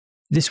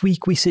This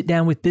week, we sit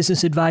down with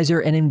business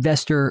advisor and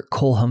investor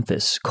Cole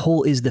Humphus.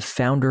 Cole is the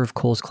founder of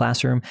Cole's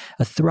Classroom,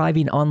 a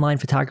thriving online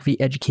photography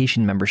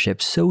education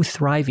membership, so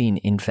thriving,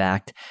 in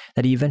fact,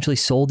 that he eventually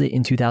sold it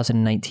in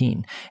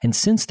 2019. And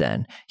since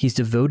then, he's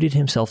devoted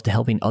himself to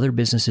helping other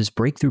businesses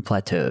break through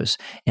plateaus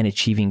and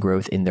achieving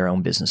growth in their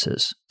own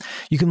businesses.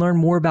 You can learn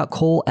more about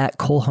Cole at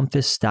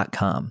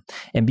colehumphus.com,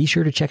 and be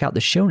sure to check out the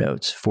show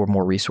notes for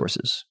more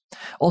resources.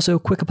 Also,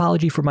 quick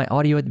apology for my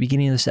audio at the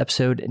beginning of this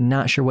episode.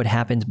 Not sure what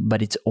happened,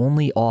 but it's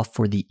only off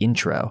for the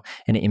intro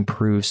and it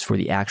improves for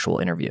the actual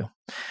interview.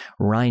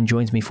 Ryan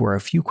joins me for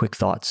a few quick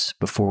thoughts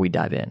before we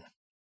dive in.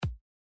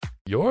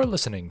 You're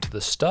listening to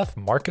the Stuff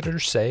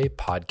Marketers Say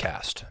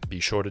podcast. Be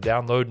sure to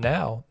download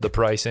now. The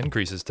price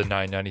increases to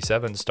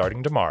 $9.97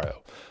 starting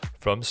tomorrow.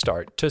 From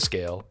start to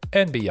scale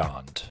and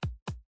beyond.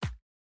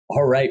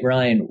 All right,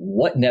 Ryan,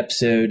 what an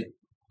episode.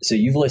 So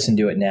you've listened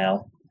to it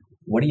now.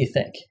 What do you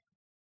think?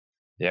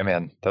 Yeah,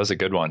 man, that was a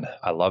good one.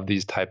 I love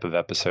these type of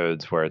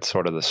episodes where it's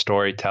sort of the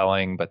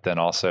storytelling, but then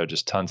also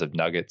just tons of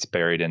nuggets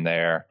buried in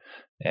there.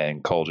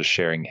 And Cole just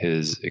sharing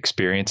his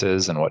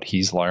experiences and what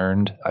he's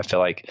learned. I feel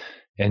like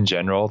in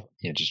general,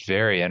 just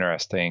very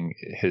interesting,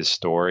 his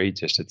story.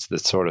 Just it's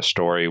this sort of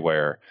story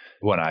where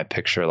when I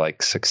picture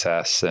like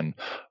success and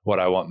what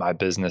I want my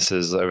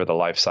businesses over the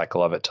life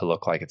cycle of it to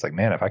look like, it's like,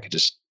 man, if I could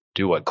just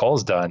do what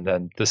Cole's done,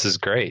 then this is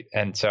great.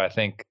 And so I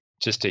think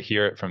just to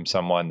hear it from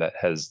someone that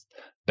has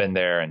been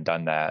there and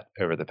done that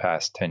over the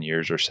past 10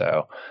 years or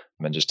so,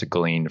 and just to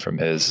glean from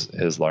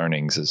his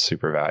learnings is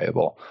super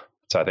valuable.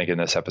 So I think in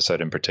this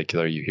episode in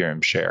particular, you hear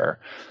him share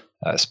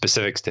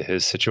specifics to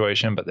his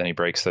situation, but then he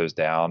breaks those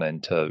down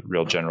into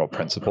real general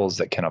principles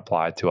that can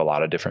apply to a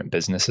lot of different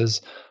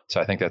businesses.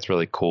 So I think that's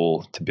really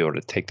cool to be able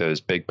to take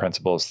those big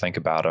principles, think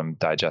about them,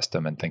 digest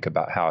them, and think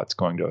about how it's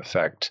going to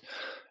affect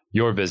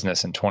your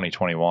business in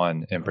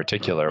 2021 in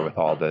particular with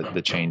all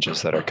the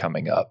changes that are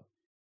coming up.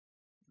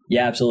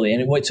 Yeah, absolutely.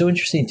 And what's so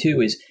interesting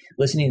too is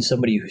listening to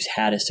somebody who's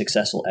had a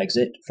successful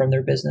exit from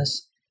their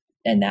business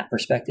and that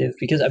perspective,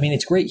 because I mean,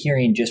 it's great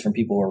hearing just from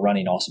people who are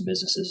running awesome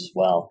businesses as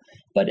well.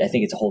 But I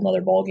think it's a whole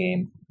nother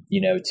ballgame,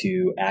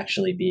 to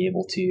actually be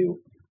able to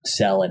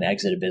sell and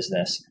exit a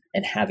business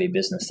and have a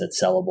business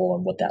that's sellable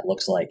and what that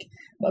looks like,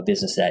 a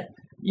business that,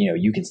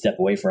 you can step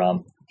away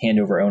from, hand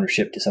over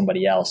ownership to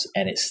somebody else,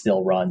 and it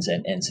still runs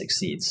and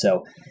succeeds.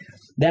 So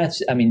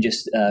that's,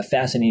 just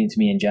fascinating to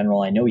me in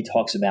general. I know he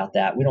talks about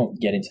that. We don't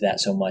get into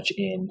that so much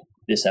in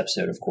this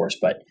episode, of course,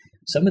 but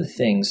some of the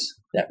things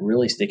that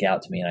really stick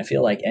out to me, and I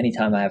feel like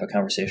anytime I have a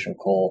conversation with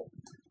Cole,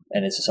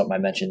 and this is something I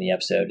mentioned in the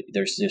episode,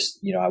 there's just,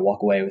 I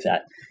walk away with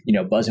that,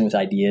 buzzing with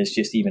ideas,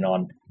 just even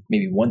on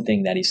maybe one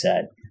thing that he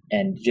said,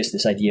 and just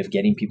this idea of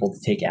getting people to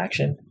take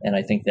action. And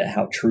I think that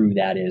how true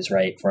that is,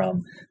 right?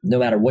 From no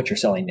matter what you're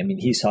selling. I mean,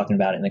 he's talking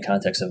about it in the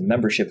context of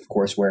membership, of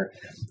course, where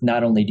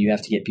not only do you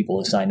have to get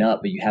people to sign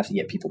up, but you have to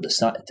get people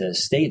to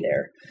stay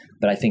there.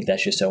 But I think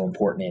that's just so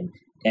important in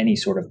any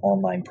sort of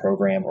online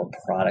program or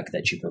product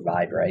that you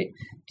provide, right?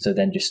 So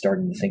then just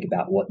starting to think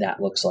about what that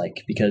looks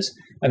like. Because,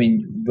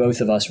 both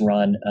of us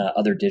run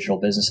other digital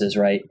businesses,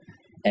 right?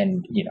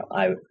 And,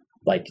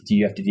 do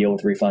you have to deal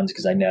with refunds?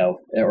 Because I know,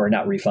 or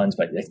not refunds,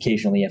 but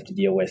occasionally you have to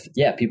deal with,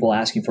 people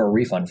asking for a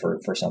refund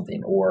for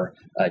something or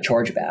a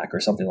chargeback or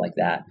something like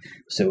that.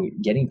 So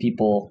getting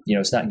people,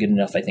 it's not good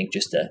enough, I think,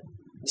 just to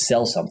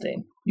sell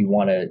something. You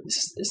want to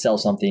sell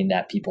something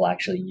that people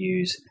actually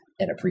use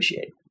and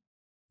appreciate.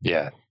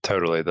 Yeah,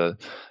 totally.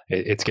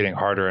 It's getting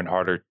harder and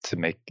harder to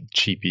make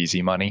cheap,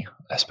 easy money,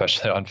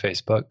 especially on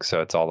Facebook.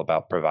 So it's all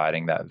about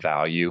providing that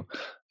value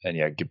and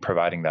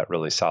providing that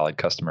really solid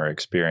customer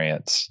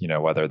experience,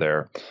 whether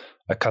they're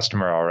a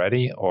customer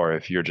already or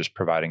if you're just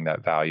providing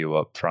that value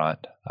up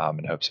front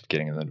in hopes of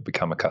getting them to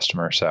become a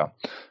customer. So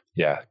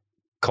yeah,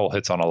 Cole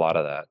hits on a lot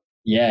of that.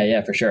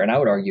 Yeah, for sure. And I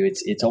would argue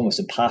it's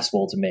almost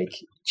impossible to make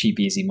cheap,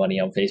 easy money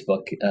on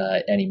Facebook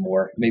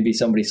anymore. Maybe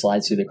somebody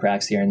slides through the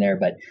cracks here and there,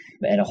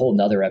 and a whole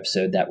nother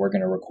episode that we're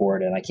going to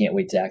record, and I can't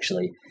wait to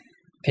actually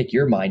pick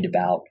your mind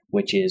about,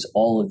 which is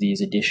all of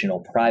these additional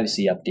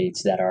privacy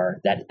updates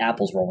that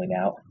Apple's rolling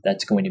out.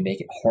 That's going to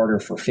make it harder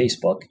for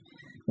Facebook.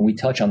 And we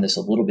touch on this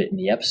a little bit in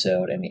the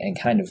episode and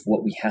kind of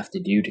what we have to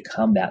do to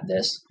combat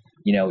this,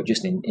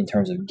 just in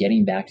terms of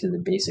getting back to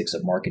the basics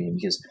of marketing.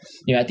 Because,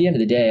 at the end of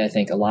the day, I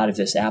think a lot of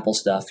this Apple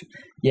stuff,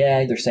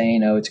 they're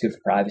saying, it's good for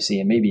privacy,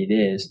 and maybe it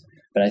is.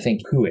 But I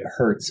think who it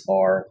hurts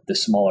are the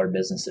smaller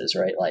businesses,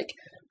 right? Like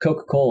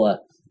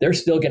Coca-Cola, they're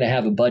still going to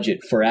have a budget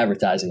for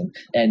advertising,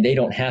 and they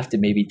don't have to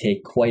maybe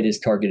take quite as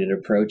targeted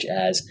approach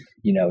as,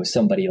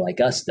 somebody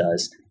like us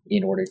does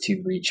in order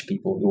to reach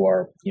people who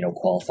are,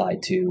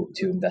 qualified to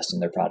invest in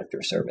their product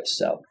or service.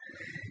 So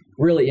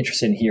really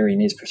interested in hearing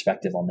his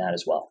perspective on that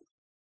as well.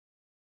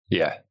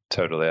 Yeah,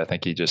 totally. I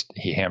think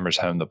he hammers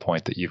home the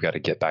point that you've got to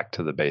get back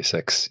to the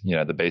basics.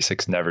 The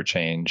basics never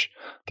change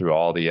through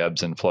all the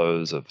ebbs and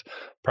flows of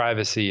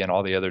privacy and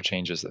all the other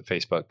changes that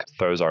Facebook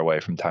throws our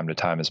way from time to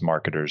time as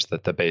marketers,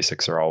 that the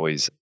basics are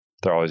always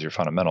your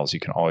fundamentals. You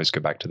can always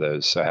go back to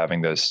those. So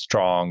having those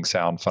strong,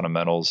 sound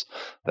fundamentals,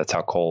 that's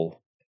how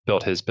Cole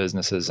built his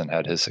businesses and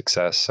had his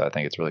success. So I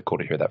think it's really cool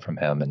to hear that from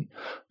him and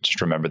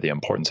just remember the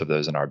importance of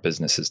those in our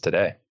businesses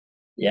today.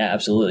 Yeah,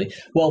 absolutely.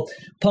 Well,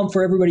 pumped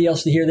for everybody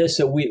else to hear this.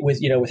 So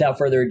without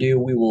further ado,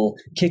 we will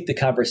kick the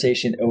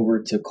conversation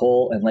over to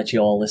Cole and let you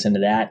all listen to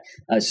that.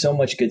 So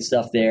much good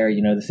stuff there.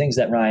 The things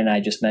that Ryan and I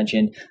just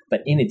mentioned,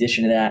 but in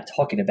addition to that,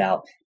 talking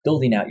about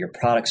building out your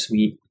product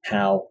suite,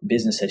 how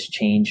business has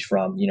changed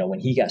from, when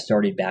he got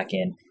started back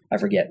in, I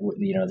forget,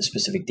 the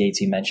specific dates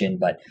he mentioned,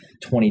 but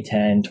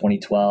 2010,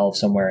 2012,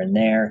 somewhere in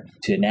there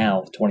to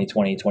now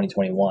 2020,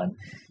 2021.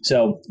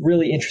 So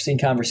really interesting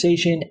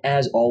conversation.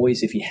 As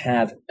always, if you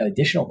have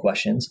additional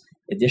questions,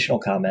 additional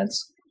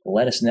comments,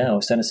 let us know.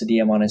 Send us a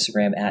DM on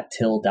Instagram at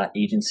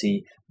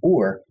till.agency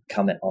or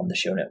comment on the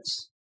show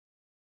notes.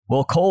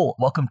 Well, Cole,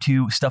 welcome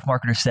to Stuff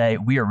Marketers Say.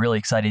 We are really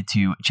excited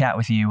to chat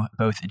with you.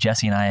 Both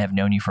Jesse and I have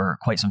known you for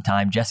quite some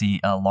time. Jesse,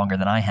 longer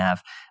than I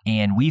have.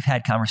 And we've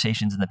had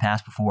conversations in the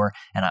past before,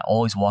 and I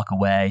always walk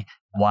away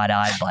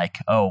wide-eyed like,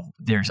 oh,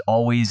 there's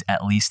always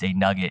at least a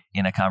nugget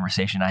in a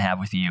conversation I have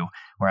with you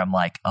where I'm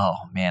like, oh,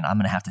 man, I'm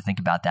going to have to think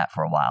about that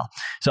for a while.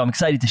 So I'm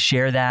excited to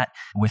share that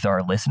with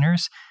our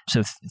listeners.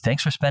 So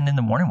thanks for spending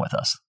the morning with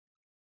us.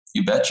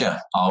 You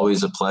betcha.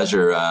 Always a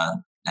pleasure.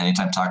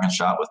 Anytime talking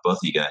shop with both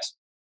of you guys.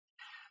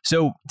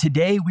 So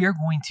today we are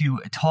going to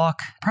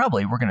talk,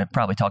 we're going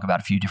to talk about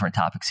a few different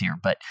topics here,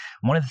 but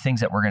one of the things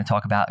that we're going to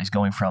talk about is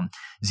going from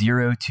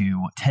 0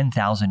 to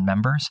 10,000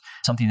 members,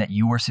 something that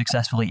you were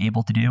successfully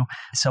able to do.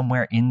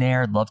 Somewhere in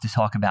there, I'd love to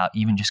talk about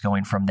even just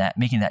going from that,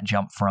 making that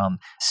jump from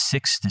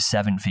 6 to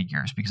 7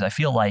 figures, because I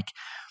feel like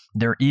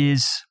there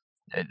is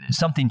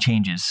something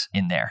changes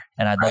in there.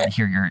 And I'd love to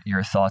hear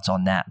your thoughts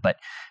on that. But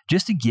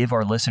just to give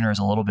our listeners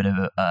a little bit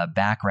of a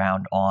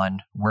background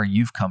on where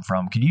you've come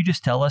from, could you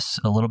just tell us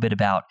a little bit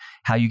about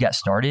how you got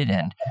started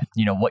and,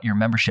 what your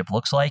membership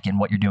looks like and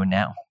what you're doing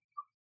now?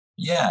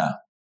 Yeah.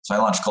 So I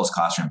launched Cole's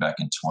Classroom back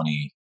in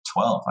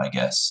 2012, I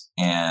guess.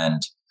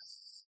 And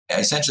I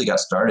essentially got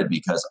started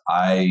because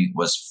I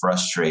was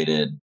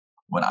frustrated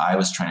when I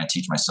was trying to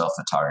teach myself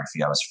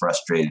photography. I was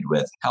frustrated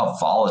with how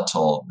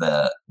volatile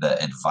the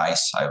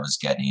advice I was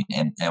getting.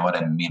 And what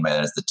I mean by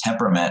that is the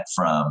temperament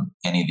from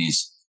any of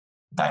these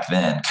back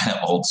then, kind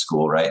of old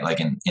school, right?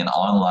 Like in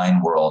online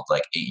world,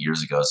 like 8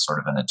 years ago is sort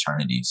of an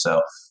eternity.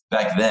 So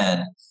back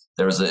then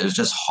it was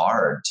just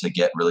hard to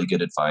get really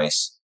good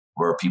advice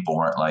where people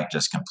weren't like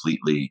just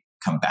completely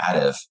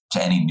combative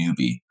to any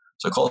newbie.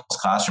 So Cole's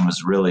Classroom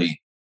was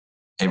really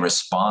a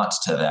response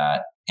to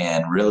that,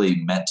 and really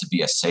meant to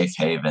be a safe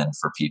haven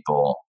for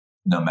people,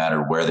 no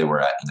matter where they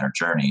were at in their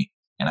journey.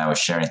 And I was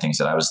sharing things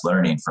that I was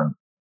learning from,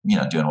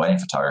 doing wedding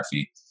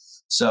photography.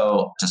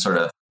 So to sort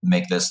of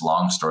make this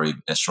long story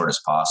as short as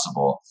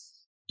possible,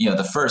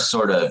 the first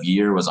sort of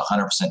year was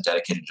 100%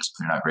 dedicated to just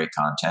putting out great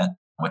content,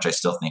 which I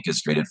still think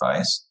is great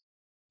advice.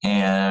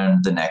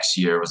 And the next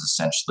year was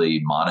essentially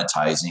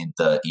monetizing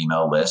the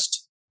email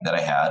list that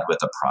I had with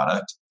a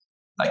product.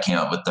 I came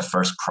up with the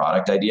first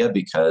product idea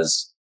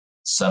because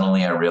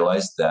suddenly I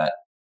realized that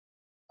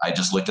I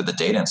just looked at the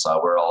data and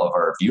saw where all of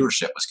our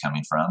viewership was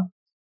coming from,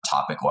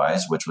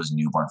 topic-wise, which was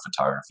newborn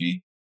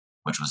photography,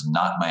 which was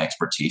not my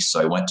expertise.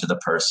 So I went to the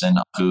person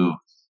who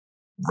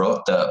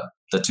wrote the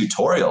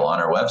tutorial on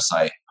our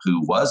website,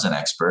 who was an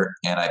expert,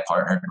 and I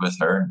partnered with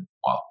her.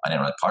 Well, I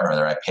didn't really partner with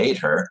her. I paid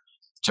her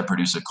to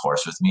produce a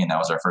course with me, and that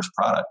was our first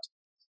product.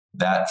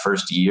 That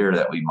first year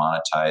that we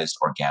monetized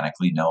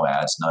organically, no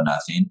ads, no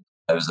nothing,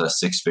 it was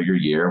a 6-figure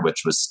year,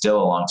 which was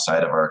still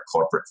alongside of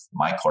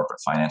my corporate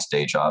finance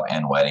day job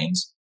and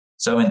weddings.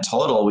 So in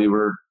total, we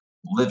were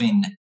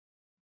living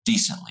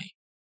decently.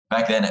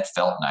 Back then, it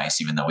felt nice,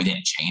 even though we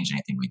didn't change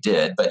anything we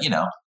did. But,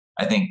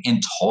 I think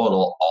in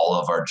total, all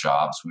of our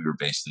jobs, we were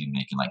basically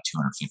making like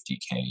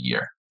 $250K a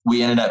year.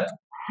 We ended up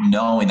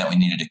knowing that we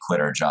needed to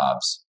quit our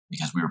jobs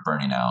because we were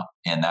burning out.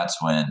 And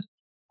that's when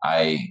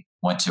I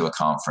went to a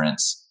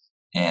conference.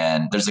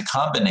 And there's a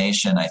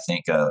combination, I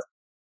think, of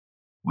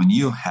when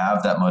you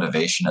have that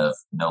motivation of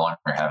no longer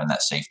having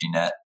that safety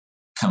net,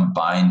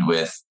 combined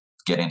with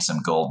getting some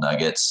gold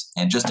nuggets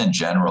and just in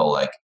general,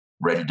 like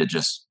ready to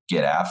just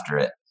get after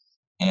it.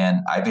 And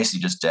I basically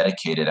just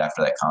dedicated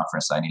after that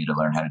conference, I needed to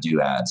learn how to do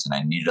ads and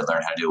I needed to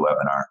learn how to do a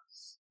webinar.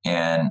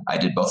 And I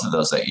did both of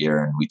those that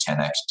year, and we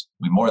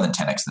more than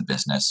 10x the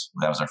business.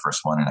 That was our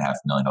first $1.5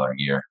 million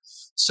year.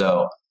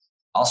 So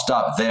I'll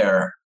stop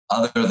there,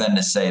 other than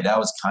to say that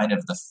was kind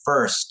of the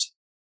first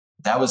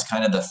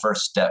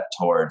step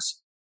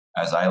towards,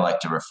 as I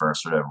like to refer,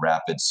 sort of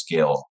rapid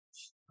scale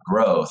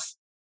growth.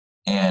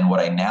 And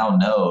what I now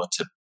know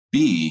to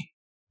be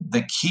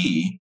the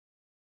key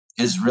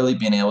is really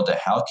being able to,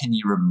 how can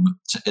you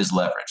is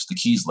leverage. The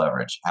key is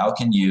leverage. How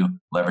can you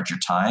leverage your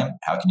time?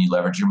 How can you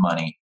leverage your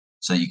money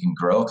so that you can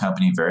grow a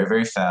company very,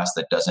 very fast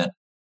that doesn't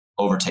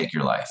overtake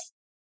your life?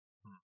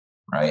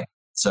 Right?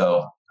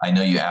 So I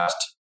know you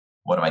asked,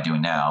 what am I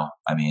doing now?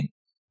 I mean,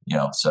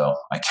 so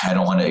I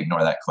don't want to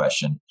ignore that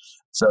question.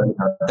 So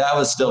that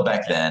was still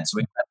back then.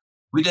 So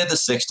we did the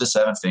 6 to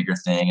 7 figure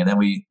thing, and then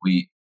we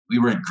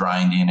were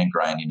grinding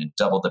and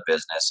doubled the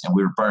business, and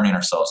we were burning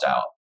ourselves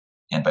out.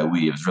 And by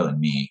we, it was really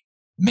me.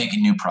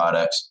 making new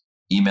products,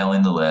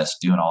 emailing the list,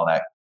 doing all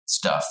that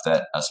stuff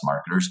that us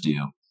marketers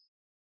do.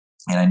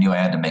 And I knew I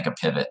had to make a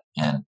pivot,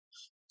 and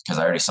because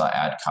I already saw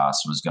ad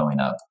costs was going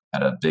up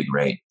at a big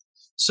rate.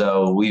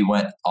 So we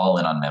went all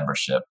in on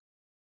membership.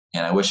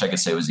 And I wish I could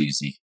say it was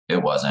easy.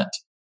 It wasn't.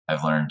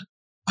 I've learned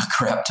a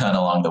crap ton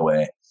along the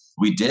way.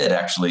 We did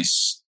actually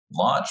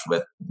launch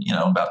with,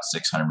 about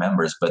 600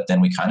 members, but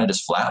then we kind of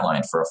just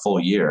flatlined for a full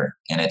year,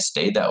 and it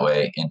stayed that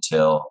way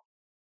until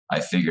I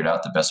figured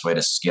out the best way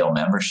to scale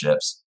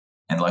memberships.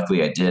 And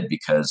luckily I did,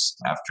 because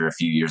after a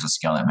few years of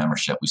scaling that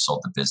membership, we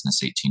sold the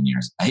business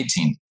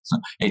 18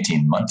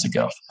 months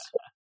ago.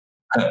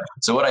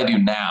 So what I do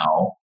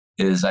now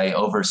is I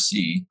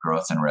oversee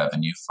growth and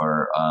revenue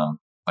for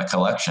a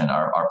collection,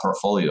 our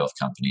portfolio of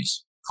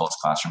companies. Colts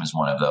Classroom is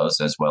one of those,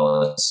 as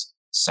well as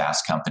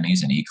SaaS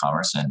companies and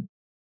e-commerce and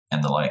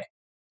the like.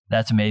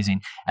 That's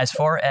amazing. As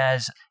far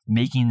as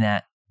making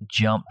that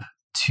jump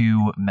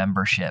to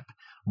membership,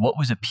 what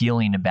was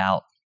appealing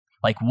about,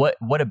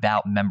 what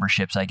about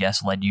memberships, I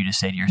guess, led you to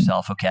say to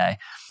yourself, okay,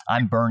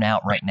 I'm burnt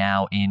out right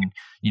now in,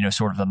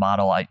 sort of the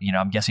model.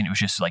 I'm guessing it was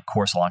just like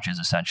course launches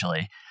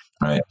essentially.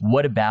 Right.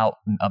 What about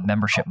a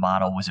membership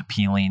model was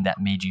appealing that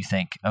made you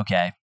think,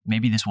 okay,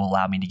 maybe this will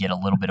allow me to get a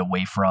little bit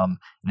away from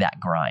that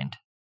grind?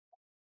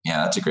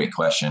 Yeah, that's a great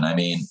question. I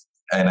mean,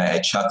 and I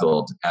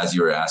chuckled as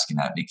you were asking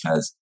that,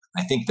 because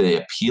I think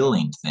the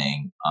appealing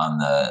thing on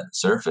the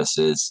surface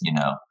is,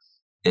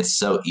 it's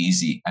so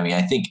easy. I mean,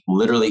 I think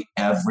literally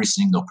every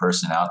single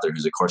person out there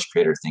who's a course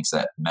creator thinks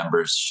that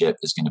membership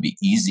is going to be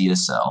easy to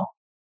sell,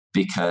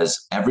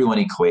 because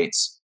everyone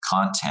equates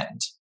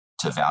content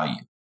to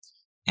value.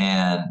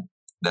 And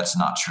that's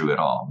not true at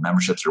all.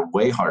 Memberships are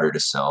way harder to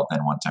sell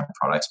than one-time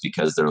products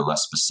because they're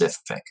less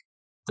specific.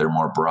 They're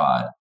more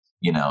broad.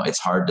 It's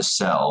hard to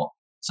sell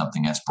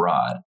something that's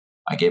broad.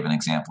 I gave an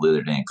example the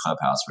other day in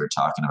Clubhouse. We were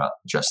talking about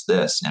just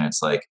this, and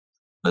it's like,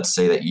 let's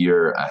say that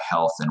you're a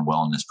health and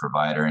wellness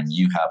provider and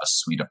you have a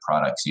suite of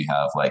products. You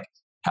have like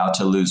how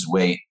to lose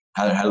weight,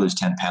 how to lose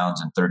 10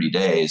 pounds in 30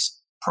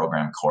 days,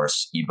 program,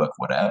 course, ebook,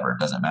 whatever, it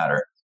doesn't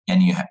matter.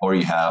 And you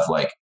have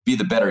like Be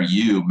the Better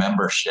You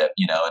membership,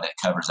 and it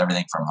covers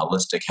everything from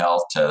holistic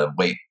health to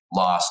weight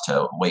loss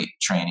to weight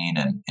training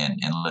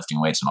and lifting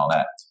weights and all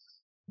that.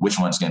 Which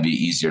one's going to be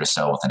easier to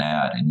sell with an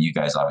ad? And you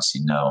guys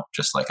obviously know,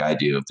 just like I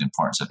do, the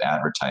importance of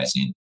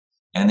advertising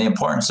and the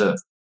importance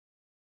of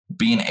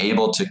being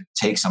able to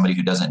take somebody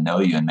who doesn't know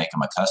you and make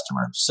them a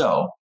customer.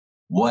 So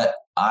what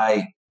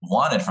I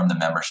wanted from the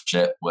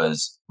membership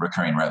was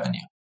recurring revenue.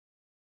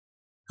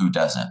 Who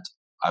doesn't?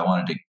 I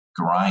wanted to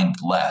grind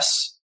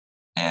less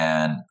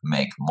and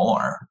make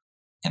more.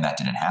 And that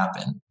didn't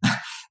happen.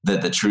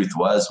 The truth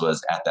was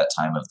at that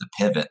time of the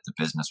pivot, the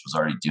business was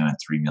already doing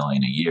 $3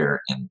 million a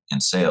year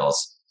in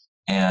sales.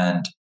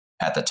 And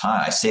at the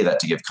time, I say that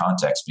to give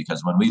context,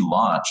 because when we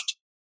launched,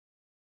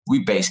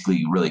 we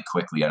basically really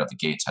quickly out of the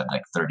gates had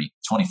like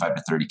 25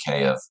 to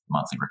 30K of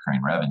monthly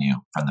recurring revenue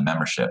from the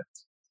membership.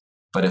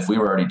 But if we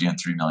were already doing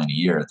 $3 million a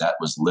year, that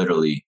was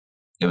literally,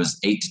 it was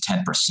 8 to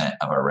 10%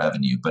 of our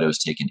revenue, but it was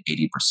taking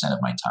 80% of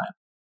my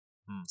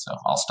time. So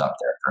I'll stop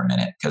there for a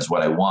minute, because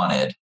what I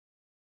wanted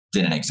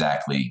didn't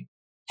exactly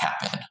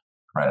happen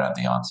right at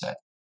the onset.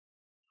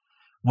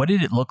 What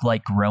did it look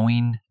like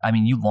growing? I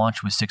mean, you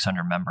launched with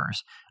 600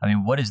 members. I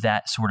mean, what does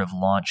that sort of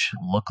launch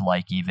look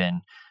like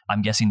even?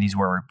 I'm guessing these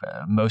were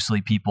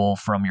mostly people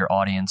from your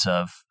audience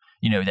of,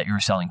 that you were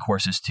selling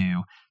courses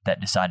to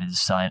that decided to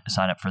sign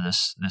up for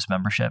this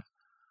membership.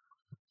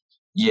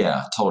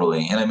 Yeah,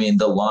 totally. And I mean,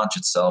 the launch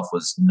itself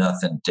was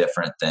nothing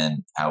different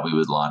than how we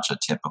would launch a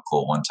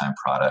typical one-time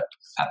product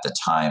at the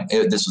time.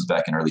 This was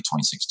back in early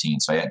 2016,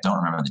 so I don't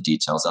remember the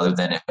details other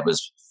than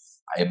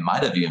it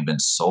might have even been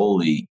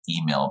solely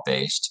email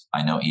based.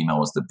 I know email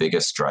was the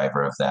biggest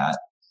driver of that.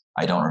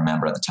 I don't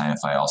remember at the time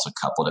if I also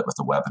coupled it with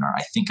a webinar.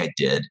 I think I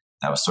did.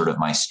 That was sort of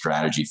my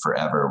strategy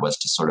forever, was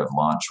to sort of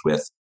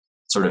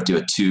do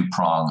a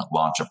two-prong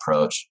launch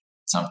approach.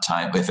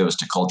 Sometime if it was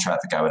to cold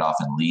traffic, I would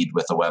often lead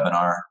with a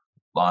webinar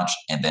launch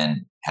and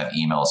then have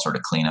email sort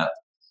of clean up.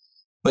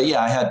 But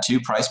yeah, I had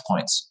 2 price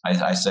points.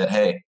 I said,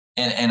 hey,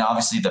 and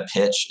obviously the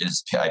pitch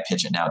is, I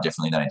pitch it now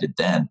differently than I did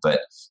then,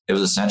 but it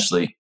was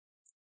essentially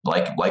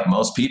like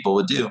most people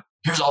would do.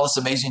 Here's all this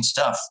amazing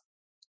stuff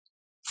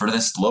for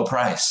this low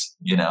price,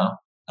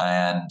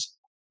 and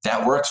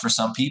that works for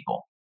some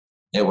people.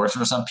 It works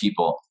for some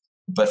people,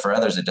 but for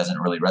others, it doesn't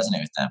really resonate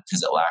with them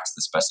because it lacks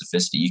the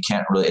specificity. You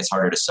can't really, it's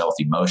harder to sell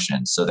with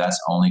emotion. So that's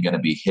only going to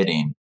be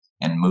hitting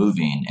and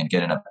moving and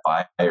getting a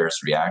buyer's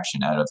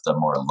reaction out of the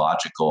more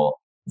logical,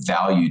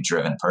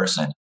 value-driven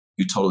person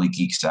who totally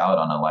geeks out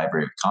on a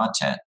library of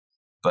content.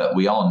 But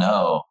we all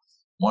know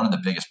one of the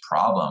biggest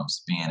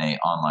problems being an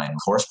online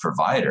course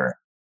provider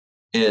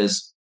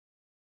is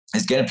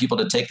getting people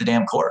to take the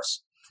damn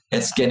course.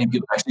 It's getting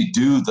people to actually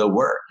do the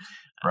work,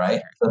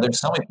 right? So there's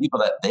so many people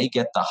that they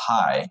get the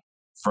high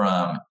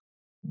from,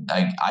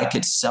 I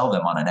could sell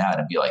them on an ad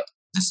and be like,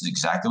 this is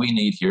exactly what you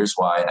need. Here's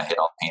why. And I hit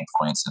all the pain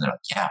points. And they're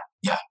like,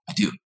 yeah, I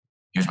do.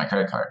 Here's my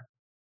credit card.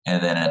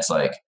 And then it's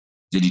like,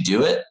 did you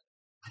do it?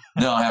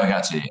 No, I haven't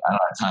got to you. I don't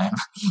have time.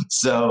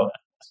 So,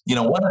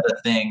 one of the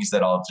things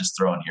that I'll just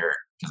throw in here,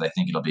 because I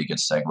think it'll be a good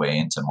segue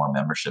into more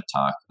membership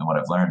talk. And what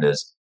I've learned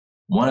is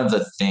one of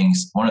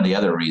the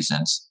other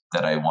reasons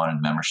that I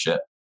wanted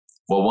membership,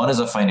 well, one is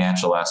a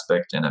financial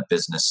aspect and a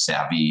business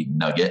savvy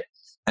nugget.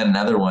 And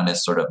another one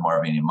is sort of more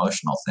of an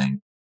emotional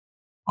thing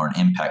or an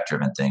impact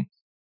driven thing.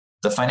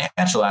 The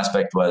financial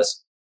aspect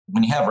was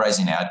when you have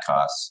rising ad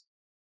costs,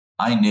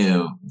 I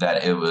knew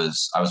that I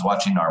was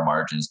watching our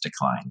margins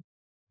decline.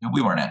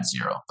 We weren't at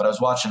zero, but I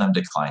was watching them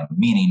decline,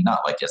 meaning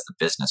not like as the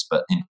business,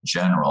 but in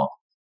general,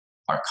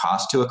 our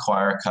cost to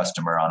acquire a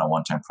customer on a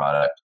one-time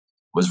product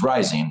was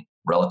rising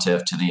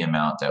relative to the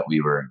amount that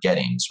we were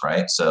getting,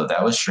 right? So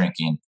that was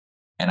shrinking.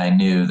 And I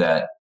knew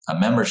that a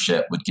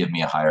membership would give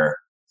me a higher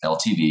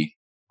LTV,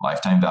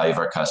 lifetime value of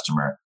our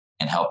customer,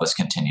 and help us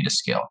continue to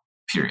scale,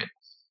 period.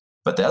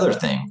 But the other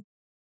thing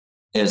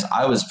is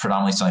I was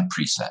predominantly selling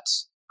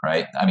presets,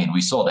 right? I mean,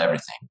 we sold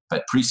everything,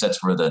 but presets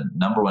were the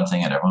number one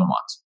thing that everyone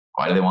wants.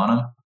 Why do they want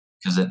them?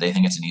 Because they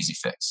think it's an easy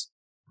fix.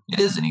 It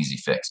is an easy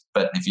fix.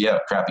 But if you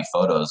have crappy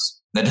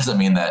photos, that doesn't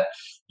mean that,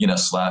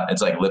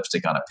 it's like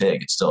lipstick on a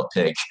pig. It's still a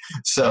pig.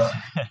 So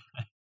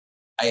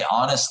I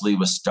honestly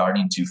was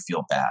starting to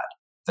feel bad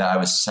that I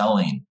was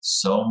selling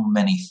so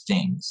many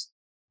things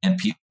and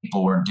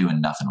people weren't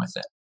doing nothing with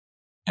it.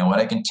 And what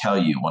I can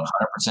tell you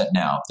 100%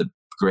 now, the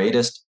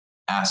greatest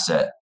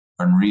asset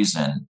and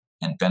reason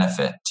and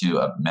benefit to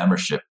a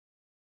membership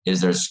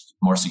is there's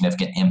more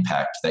significant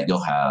impact that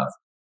you'll have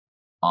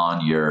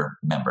on your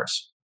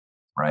members,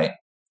 right?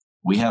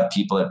 We have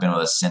people that have been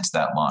with us since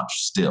that launch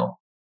still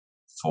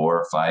 4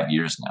 or 5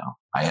 years now.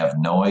 I have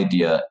no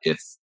idea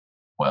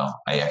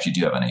I actually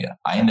do have an idea.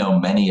 I know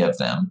many of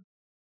them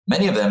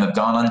have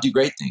gone on to do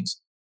great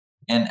things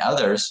and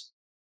others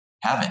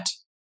haven't.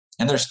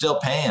 And they're still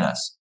paying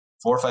us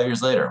 4 or 5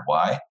 years later.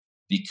 Why?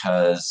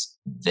 Because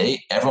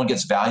everyone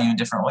gets value in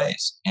different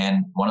ways.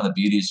 And one of the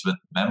beauties with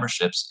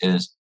memberships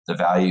is the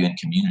value in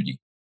community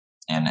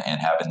and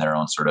having their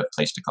own sort of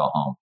place to call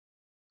home.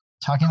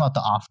 Talking about the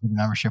offer of the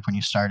membership when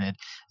you started,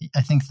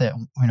 I think that,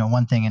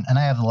 one thing, and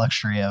I have the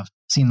luxury of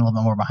seeing a little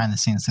bit more behind the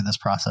scenes through this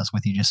process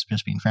with you, just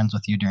being friends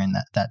with you during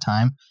that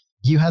time.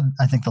 You had,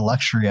 I think, the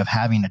luxury of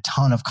having a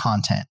ton of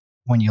content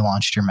when you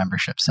launched your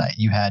membership site.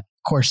 You had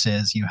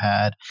courses, you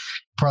had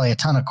probably a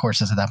ton of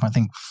courses at that point. I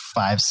think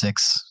 5,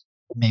 6,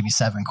 maybe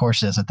 7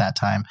 courses at that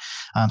time.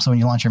 So when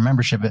you launch your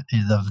membership,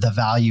 the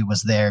value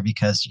was there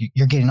because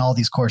you're getting all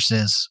these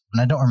courses.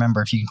 And I don't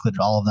remember if you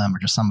included all of them or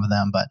just some of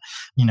them, but,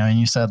 and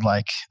you said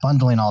like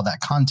bundling all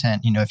that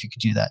content, if you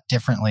could do that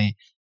differently,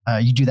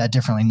 you do that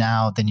differently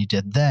now than you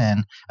did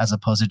then, as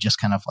opposed to just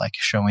kind of like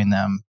showing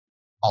them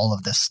all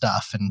of this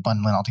stuff and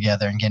bundling all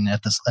together and getting it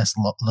at this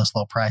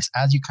low price.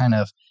 As you kind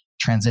of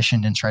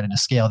transitioned and started to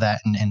scale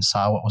that and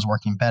saw what was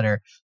working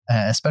better,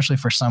 especially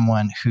for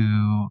someone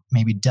who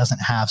maybe doesn't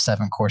have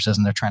 7 courses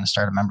and they're trying to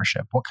start a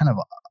membership, what kind of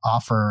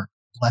offer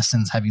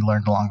lessons have you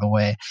learned along the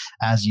way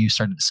as you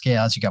started to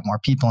scale, as you got more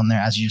people in there,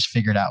 as you just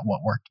figured out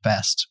what worked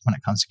best when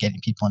it comes to getting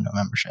people into a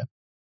membership?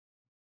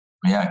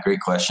 Yeah, great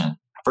question.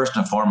 First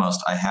and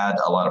foremost, I had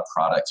a lot of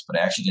products, but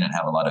I actually didn't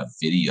have a lot of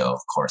video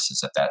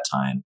courses at that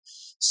time.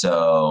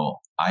 So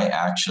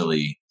I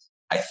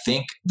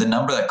think the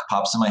number that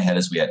pops in my head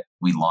is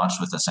we launched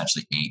with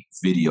essentially 8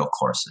 video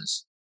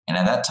courses. And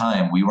at that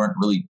time, we weren't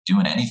really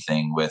doing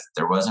anything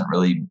there wasn't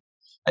really,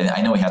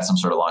 I know we had some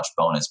sort of launch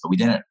bonus, but we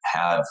didn't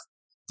have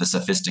the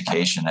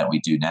sophistication that we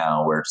do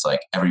now where it's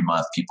like every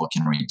month people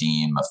can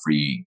redeem a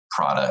free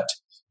product,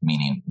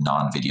 meaning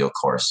non-video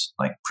course,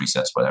 like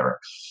presets, whatever.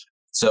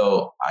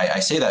 So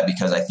I say that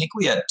because I think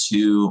we had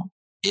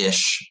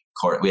 2-ish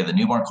course. We had the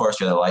newborn course,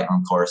 we had the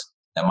Lightroom course.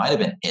 That might have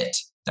been it.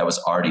 That was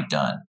already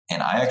done.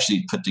 And I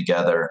actually put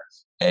together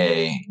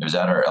it was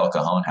at our El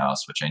Cajon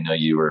house, which I know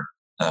you were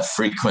a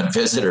frequent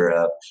visitor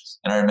of.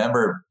 And I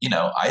remember,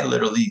 I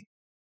literally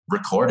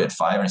recorded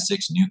 5 or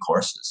 6 new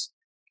courses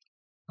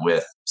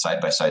with Side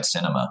by Side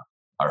Cinema,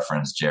 our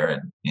friends Jared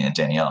and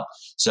Danielle.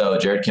 So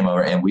Jared came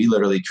over and we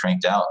literally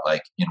cranked out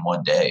like in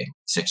one day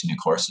 6 new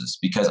courses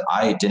because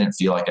I didn't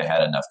feel like I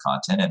had enough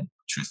content, and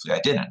truthfully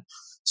I didn't.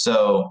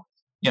 So,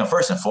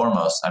 first and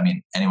foremost, I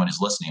mean, anyone who's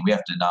listening, we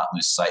have to not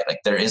lose sight. Like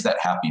there is that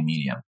happy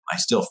medium. I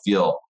still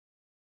feel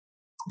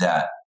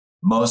that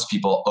most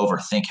people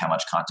overthink how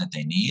much content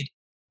they need,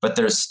 but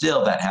there's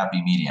still that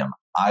happy medium.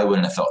 I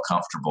wouldn't have felt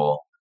comfortable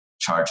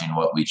charging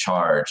what we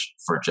charge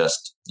for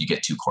just, you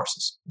get 2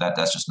 courses.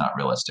 That's just not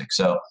realistic.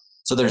 So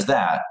there's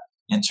that.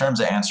 In terms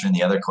of answering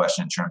the other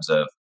question, in terms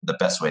of the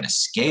best way to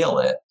scale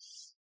it,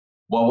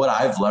 well, what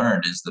I've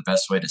learned is the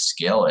best way to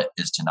scale it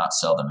is to not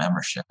sell the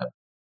membership.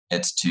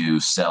 It's to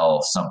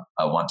sell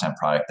a one-time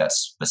product that's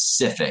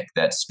specific,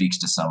 that speaks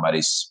to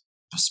somebody's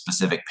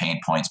specific pain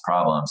points,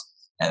 problems,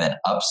 and then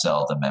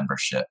upsell the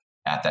membership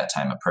at that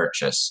time of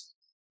purchase.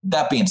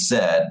 That being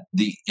said,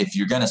 if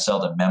you're going to sell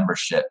the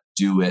membership,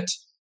 do it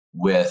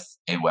with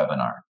a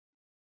webinar,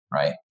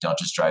 right? Don't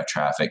just drive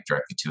traffic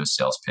directly to a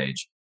sales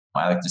page.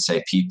 I like to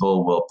say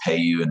people will pay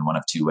you in one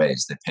of 2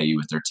 ways. They pay you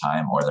with their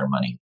time or their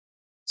money.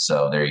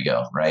 So there you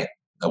go, right?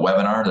 A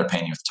webinar, they're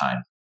paying you with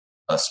time.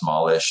 A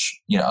smallish,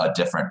 a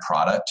different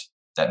product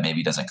that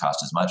maybe doesn't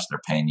cost as much,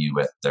 they're paying you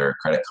with their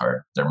credit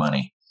card, their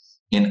money.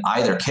 In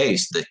either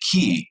case, the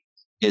key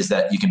is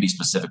that you can be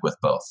specific with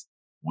both.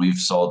 We've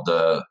sold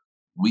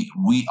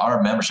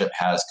our membership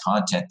has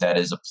content that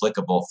is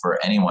applicable for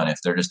anyone if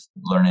they're just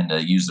learning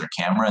to use their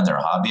camera and they're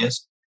a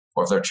hobbyist,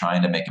 or if they're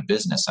trying to make a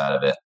business out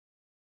of it.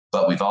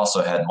 But we've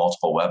also had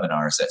multiple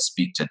webinars that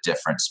speak to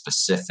different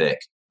specific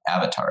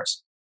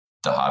avatars.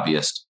 The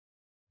hobbyist,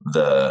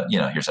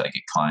 here's how to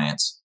get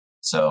clients.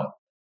 So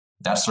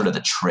that's sort of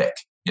the trick.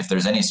 If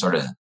there's any sort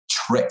of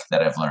trick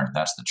that I've learned,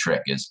 that's the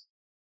trick, is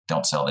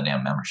don't sell the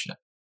damn membership.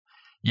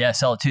 Yeah,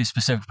 sell it to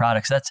specific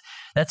products.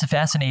 That's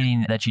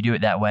fascinating that you do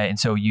it that way. And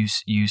so you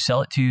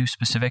sell it to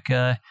specific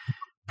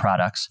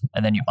products,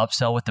 and then you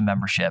upsell with the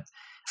membership.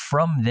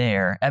 From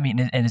there, I mean,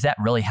 and is that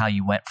really how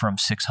you went from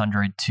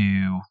 600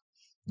 to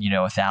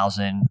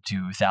 1,000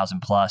 to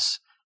 1,000 plus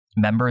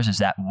members? Is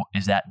that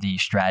the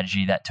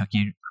strategy that took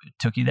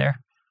you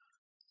there?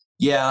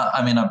 Yeah,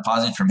 I mean, I'm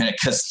pausing for a minute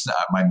because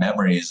my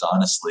memory is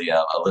honestly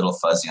a little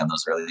fuzzy on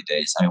those early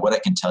days. I mean, what I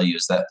can tell you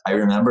is that I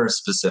remember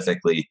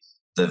specifically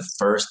the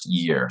first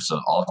year,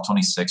 so all of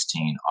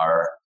 2016,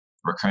 our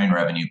recurring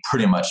revenue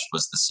pretty much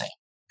was the same.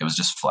 It was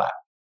just flat.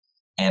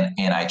 And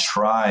I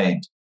tried,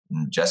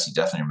 and Jesse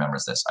definitely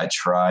remembers this, I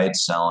tried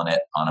selling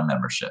it on a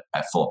membership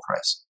at full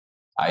price.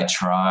 I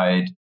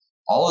tried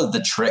all of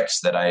the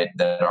tricks that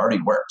already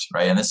worked,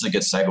 right? And this is a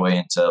good segue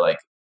into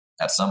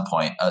at some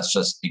point, it's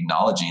just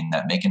acknowledging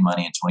that making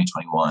money in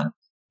 2021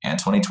 and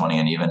 2020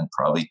 and even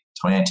probably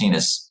 2019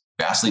 is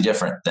vastly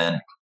different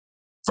than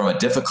from a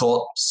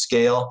difficulty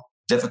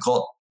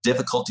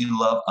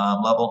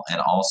level, and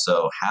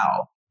also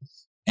how.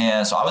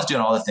 And so I was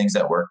doing all the things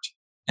that worked,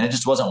 and it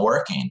just wasn't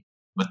working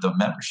with the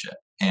membership.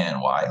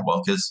 And why?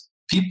 Well, because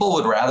people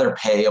would rather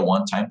pay a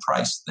one-time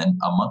price than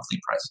a monthly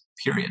price,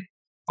 period,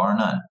 bar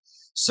none.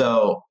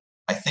 So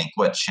I think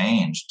what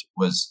changed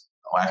was,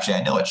 well, actually,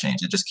 I know what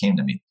changed. It just came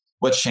to me.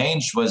 What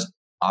changed was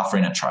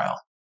offering a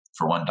trial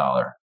for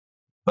 $1.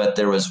 But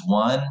there was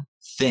one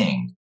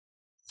thing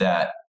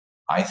that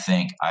I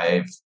think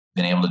I've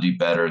been able to do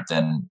better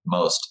than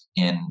most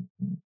in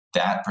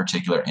that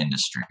particular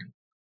industry.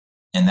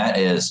 And that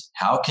is,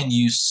 how can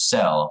you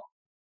sell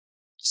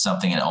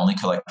something and only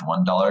collect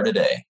 $1 a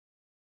day,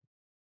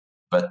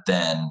 but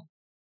then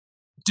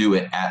do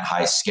it at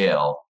high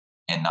scale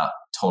and not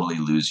totally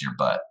lose your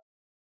butt?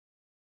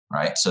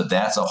 Right. So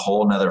that's a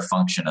whole nother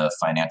function of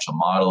financial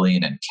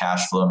modeling and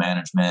cash flow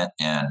management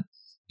and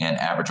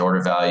average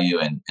order value.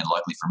 And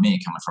luckily for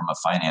me, coming from a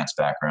finance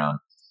background,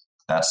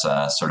 that's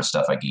sort of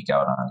stuff I geek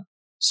out on.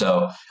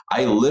 So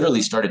I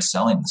literally started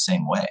selling the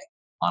same way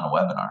on a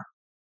webinar.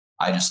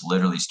 I just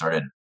literally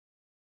started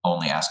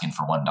only asking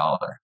for $1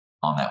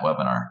 on that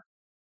webinar.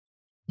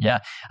 Yeah.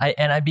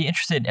 I'd be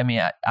interested. I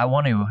mean, I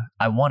want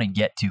to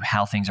get to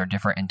how things are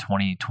different in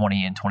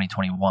 2020 and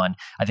 2021.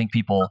 I think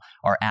people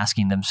are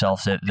asking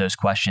themselves those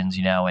questions,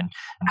 and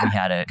we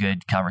had a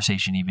good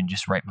conversation even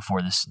just right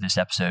before this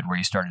episode where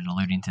you started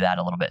alluding to that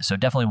a little bit. So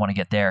definitely want to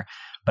get there.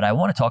 But I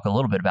want to talk a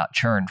little bit about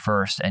churn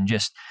first, and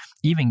just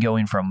even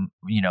going from,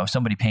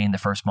 somebody paying the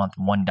first month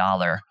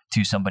 $1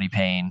 to somebody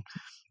paying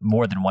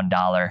more than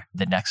 $1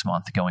 the next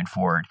month going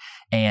forward,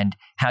 and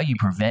how you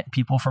prevent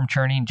people from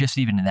churning just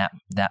even in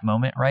that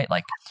moment, right?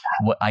 Like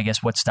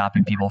what's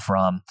stopping people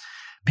from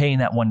paying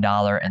that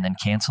 $1 and then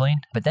canceling.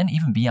 But then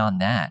even beyond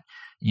that,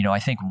 I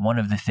think one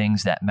of the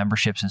things that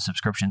memberships and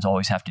subscriptions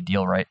always have to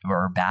deal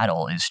or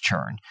battle is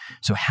churn.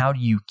 So how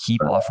do you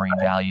keep offering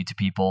value to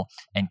people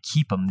and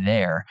keep them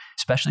there,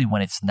 especially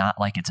when it's not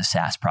like it's a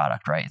SaaS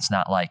product, right? It's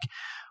not like,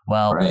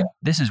 well, right,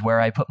 this is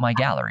where I put my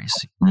galleries.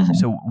 Mm-hmm.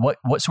 So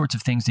what sorts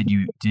of things did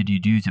you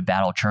do to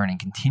battle churn and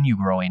continue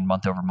growing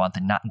month over month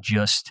and not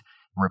just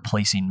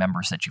replacing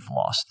members that you've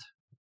lost?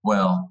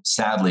 Well,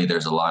 sadly,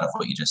 there's a lot of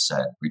what you just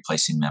said,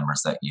 replacing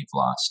members that you've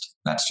lost.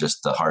 That's just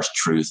the harsh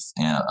truth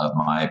of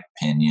my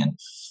opinion.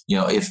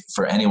 If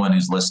for anyone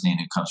who's listening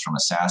who comes from a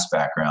SaaS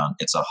background,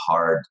 it's a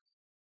hard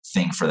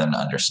thing for them to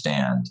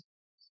understand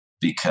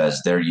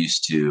because they're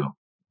used to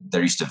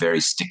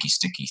very sticky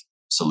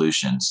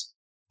solutions.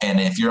 And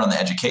if you're on the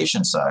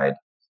education side,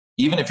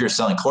 even if you're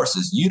selling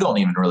courses, you don't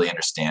even really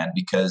understand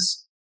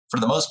because for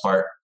the most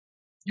part,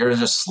 you're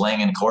just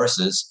slanging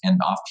courses and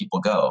off people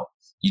go.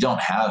 You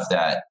don't have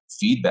that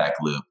feedback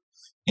loop.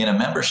 In a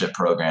membership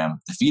program,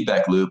 the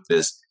feedback loop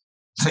is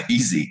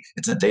easy.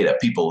 It's a data.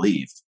 People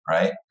leave,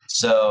 right?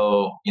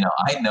 So,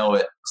 I know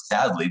it.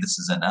 Sadly, this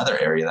is another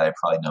area that I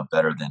probably know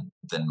better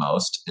than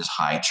most is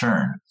high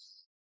churn.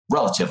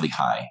 Relatively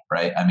high,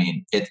 right? I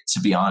mean, to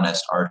be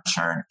honest, our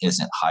churn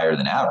isn't higher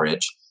than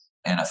average.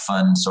 And a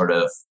fun sort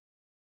of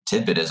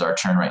tidbit is our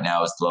churn right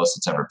now is the lowest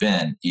it's ever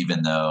been,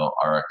 even though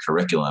our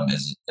curriculum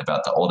is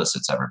about the oldest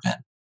it's ever been.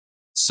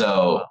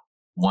 So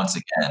once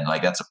again,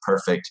 that's a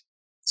perfect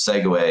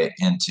segue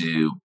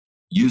into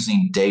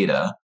using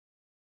data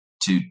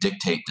to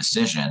dictate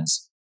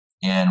decisions.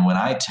 And when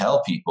I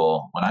tell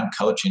people, when I'm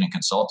coaching and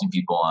consulting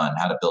people on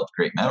how to build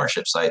great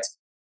membership sites,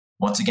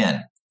 once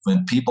again,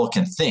 when people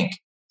can think,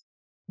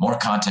 more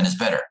content is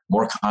better.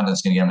 More content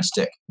is going to get them to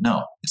stick.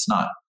 No, it's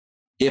not.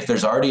 If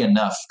there's already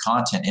enough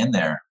content in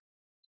there,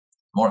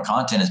 more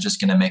content is just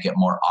going to make it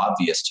more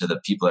obvious to the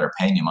people that are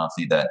paying you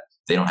monthly that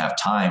they don't have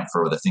time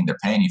for the thing they're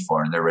paying you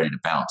for and they're ready to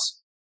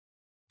bounce.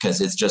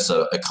 Because it's just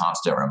a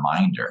constant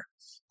reminder.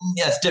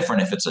 Yeah, it's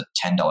different if it's a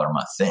 $10 a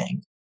month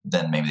thing.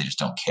 Then maybe they just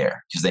don't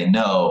care. Because they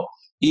know,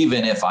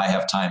 even if I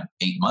have time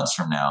 8 months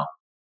from now,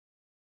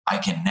 I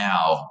can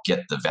now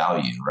get the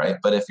value, right?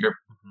 But if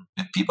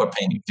people are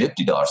paying you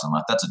 $50 a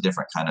month, that's a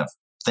different kind of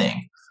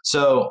thing.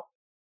 So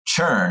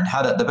churn,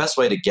 the best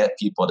way to get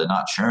people to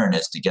not churn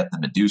is to get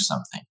them to do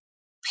something,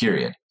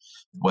 period.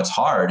 What's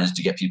hard is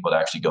to get people to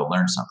actually go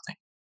learn something.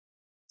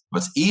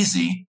 What's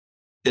easy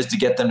is to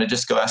get them to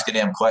just go ask a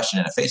damn question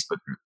in a Facebook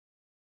group.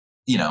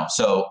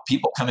 So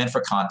people come in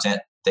for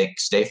content, they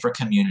stay for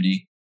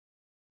community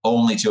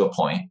only to a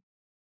point.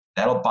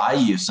 That'll buy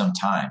you some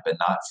time, but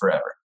not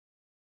forever.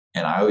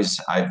 And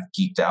I've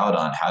geeked out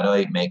on how do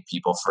I make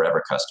people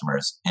forever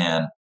customers?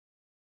 And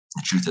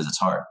the truth is it's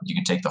hard. You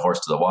can take the horse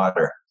to the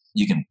water.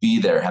 You can be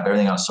there, have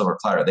everything on a silver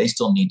platter. They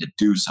still need to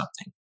do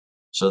something.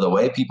 So the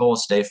way people will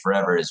stay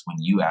forever is when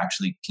you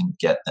actually can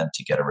get them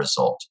to get a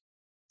result.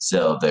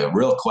 So the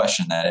real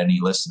question that any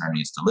listener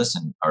needs to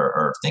listen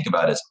or think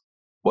about is,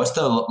 what's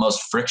the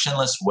most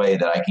frictionless way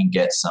that I can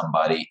get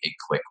somebody a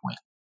quick win?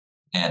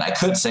 And I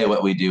could say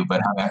what we do, but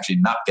I'm actually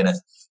not going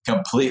to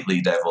completely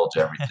divulge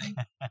everything.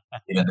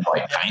 Even though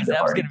I kind of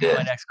already did.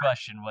 My next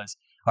question was,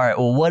 all right,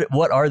 well,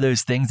 what are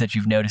those things that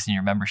you've noticed in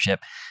your membership?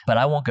 But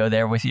I won't go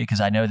there with you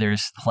because I know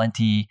there's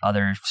plenty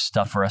other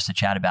stuff for us to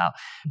chat about.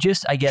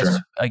 Just, I guess,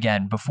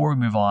 again, before we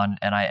move on,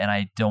 and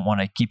I don't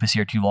want to keep us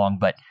here too long,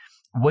 but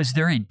was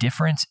there a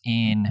difference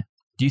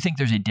do you think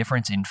there's a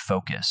difference in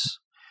focus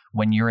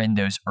when you're in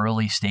those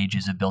early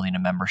stages of building a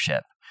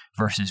membership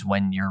versus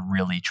when you're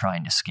really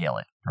trying to scale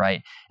it,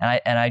 right?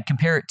 And I'd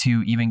compare it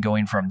to even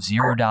going from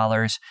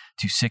 $0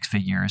 to 6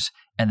 figures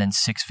and then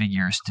 6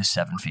 figures to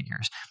 7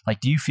 figures. Like,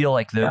 do you feel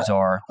like those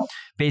are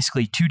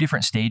basically two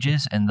different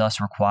stages and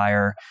thus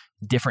require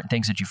different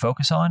things that you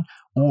focus on?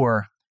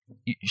 Or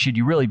should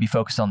you really be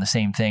focused on the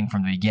same thing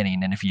from the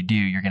beginning? And if you do,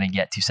 you're going to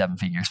get to 7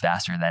 figures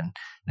faster than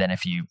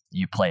if you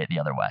play it the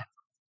other way.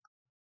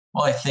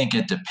 Well, I think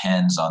it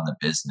depends on the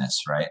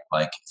business, right?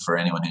 Like for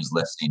anyone who's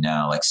listening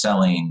now, like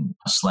selling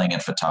slang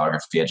and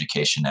photography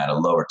education at a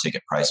lower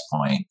ticket price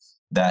point,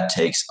 that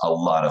takes a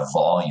lot of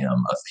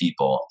volume of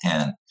people.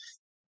 And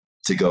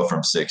to go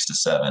from 6 to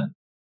 7,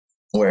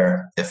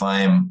 where if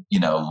I'm,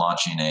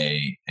 launching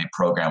a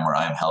program where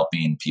I'm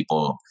helping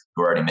people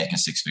who are already making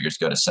 6 figures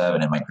go to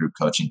 7, and my group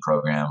coaching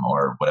program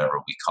or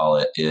whatever we call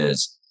it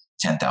is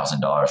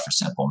 $10,000 for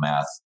simple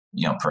math,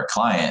 per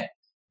client,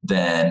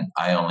 then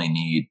I only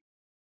need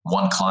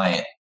one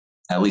client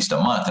at least a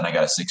month and I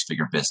got a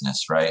 6-figure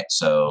business, right?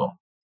 So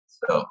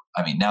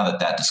I mean, now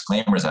that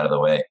disclaimer is out of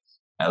the way,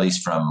 at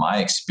least from my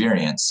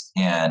experience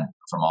and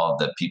from all of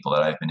the people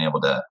that I've been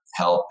able to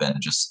help and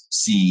just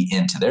see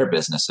into their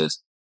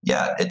businesses,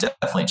 yeah, it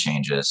definitely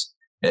changes.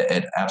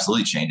 It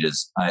absolutely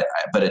changes.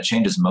 But it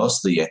changes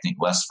mostly, I think,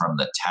 less from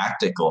the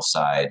tactical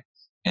side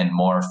and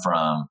more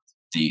from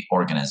the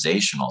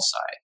organizational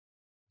side.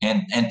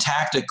 And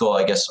tactical,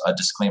 I guess, a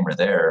disclaimer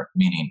there,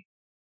 meaning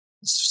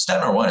step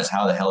number 1 is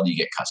how the hell do you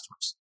get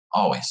customers?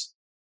 Always.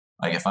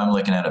 Like if I'm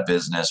looking at a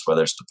business,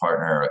 whether it's to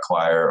partner or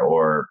acquire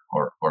or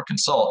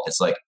consult,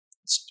 it's like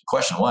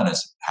question 1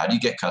 is how do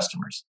you get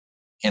customers?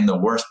 And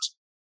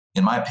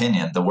in my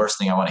opinion, the worst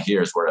thing I want to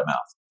hear is word of mouth,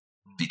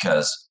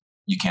 because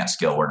you can't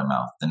scale word of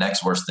mouth. The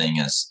next worst thing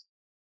is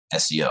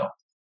SEO,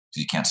 because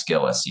you can't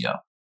scale SEO.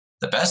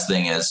 The best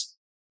thing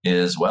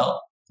is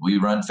well, we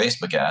run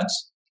Facebook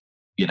ads.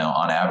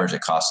 On average,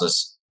 it costs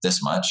us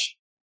this much.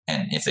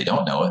 And if they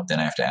don't know it, then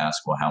I have to ask,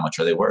 well, how much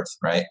are they worth,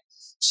 right?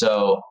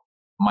 So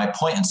my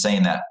point in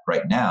saying that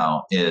right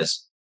now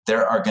is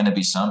there are going to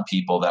be some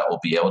people that will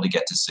be able to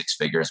get to 6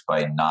 figures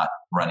by not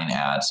running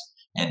ads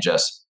and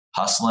just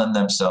hustling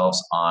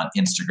themselves on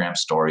Instagram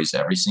stories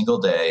every single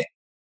day.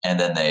 And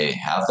then they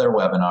have their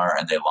webinar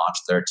and they launch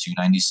their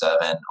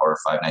 $297 or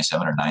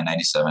 $597 or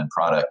 $997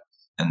 product.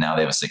 And now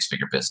they have a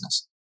 6-figure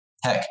business.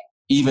 Heck,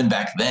 even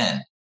back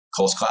then,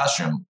 Cole's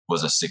Classroom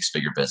was a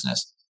 6-figure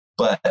business,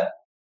 but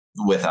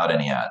without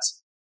any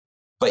ads.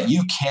 But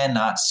you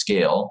cannot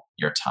scale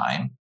your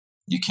time.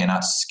 You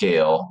cannot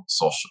scale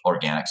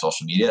organic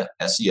social media,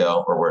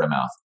 SEO, or word of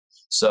mouth.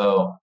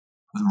 So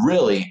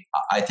really,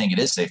 I think it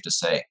is safe to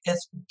say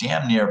it's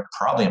damn near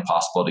probably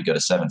impossible to go to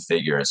 7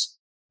 figures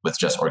with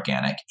just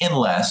organic,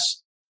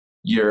 unless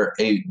you're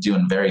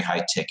doing very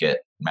high ticket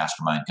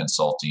mastermind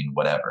consulting,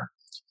 whatever.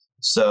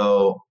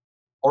 So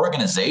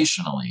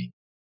organizationally,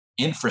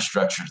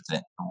 infrastructure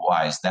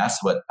wise,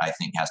 that's what I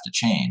think has to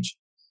change.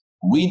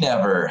 We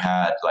never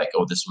had like,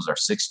 oh, this was our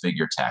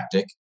 6-figure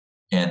tactic,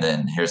 and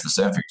then here's the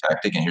 7-figure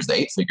tactic, and here's the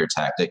 8-figure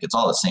tactic. It's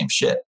all the same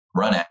shit.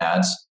 Run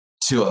ads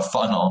to a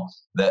funnel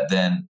that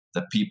then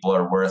the people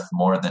are worth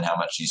more than how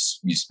much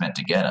you spent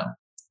to get them.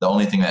 The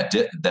only thing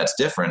that's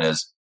different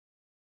is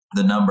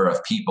the number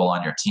of people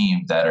on your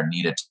team that are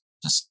needed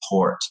to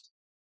support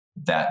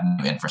that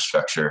new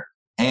infrastructure.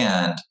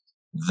 and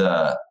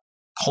the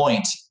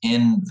point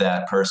in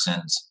that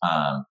person's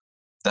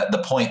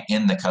the point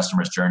in the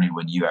customer's journey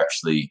when you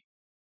actually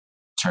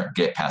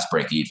get past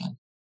break even.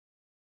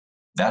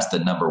 That's the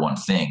number one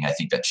thing I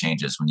think that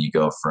changes when you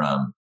go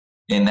from,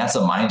 and that's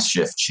a mind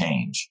shift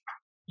change.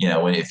 You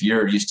know, if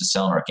you're used to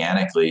selling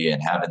organically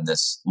and having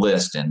this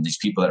list and these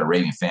people that are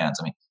raving fans,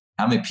 I mean,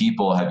 how many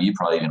people have you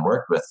probably even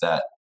worked with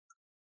that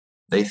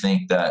they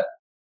think that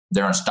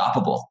they're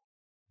unstoppable?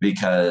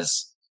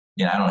 Because,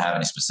 you know, I don't have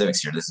any specifics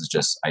here. This is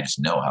just, I just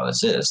know how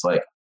this is.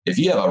 Like, if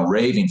you have a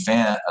raving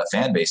fan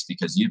base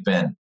because you've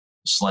been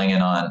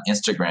slanging on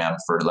Instagram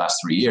for the last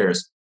 3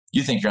 years,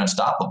 you think you're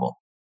unstoppable.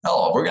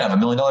 Oh, we're going to have $1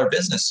 million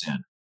business soon.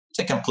 It's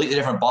a completely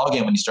different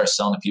ballgame when you start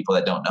selling to people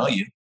that don't know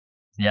you.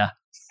 Yeah.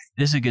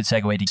 This is a good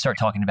segue to start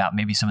talking about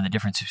maybe some of the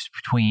differences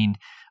between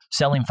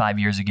selling 5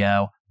 years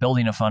ago,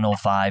 building a funnel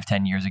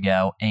 5-10 years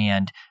ago,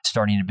 and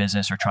starting a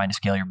business or trying to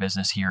scale your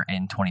business here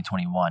in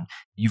 2021.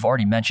 You've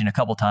already mentioned a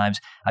couple times,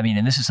 I mean,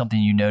 and this is something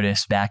you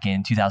noticed back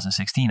in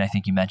 2016, I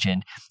think you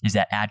mentioned, is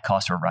that ad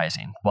costs are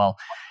rising. Well,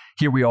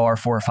 here we are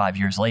 4 or 5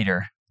 years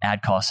later,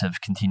 ad costs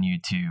have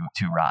continued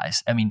to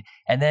rise. I mean,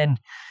 and then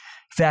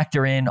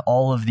factor in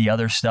all of the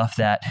other stuff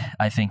that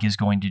I think is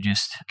going to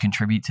just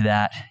contribute to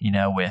that, you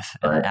know, with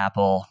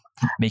Apple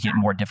making it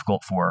more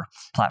difficult for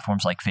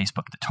platforms like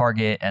Facebook to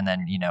target, and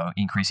then, you know,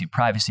 increasing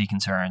privacy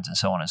concerns and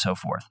so on and so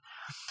forth.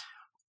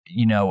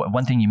 You know,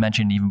 one thing you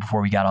mentioned even before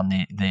we got on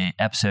the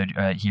episode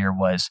here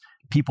was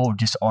people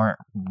just aren't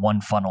one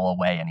funnel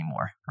away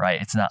anymore,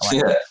 right? It's not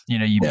like, you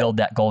know, you build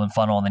that golden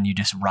funnel and then you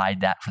just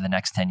ride that for the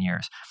next 10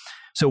 years.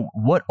 So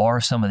what are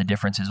some of the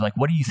differences? Like,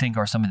 what do you think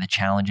are some of the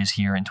challenges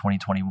here in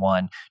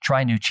 2021,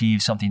 trying to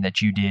achieve something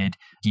that you did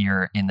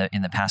here in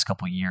the past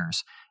couple of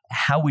years?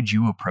 How would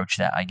you approach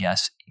that, I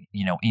guess,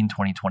 you know, in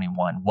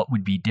 2021? What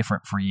would be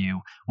different for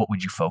you? What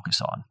would you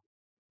focus on?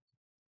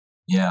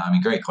 Yeah, I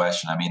mean, great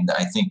question. I mean,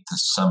 I think to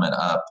sum it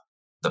up,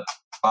 the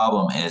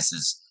problem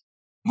is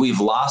we've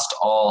lost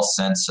all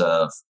sense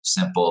of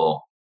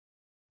simple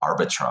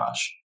arbitrage,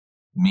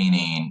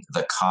 meaning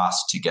the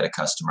cost to get a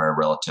customer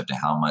relative to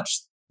how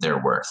much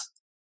they're worth.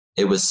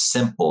 It was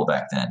simple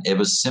back then. It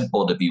was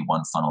simple to be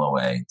one funnel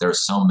away. There are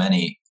so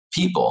many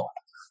people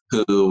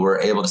who were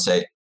able to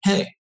say,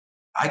 hey,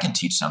 I can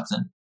teach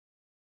something.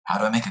 How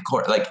do I make a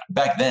course? Like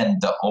back then,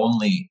 the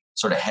only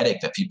sort of headache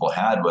that people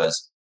had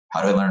was,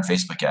 how do I learn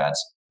Facebook ads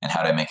and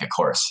how do I make a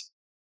course?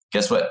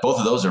 Guess what? Both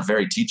of those are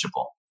very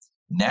teachable.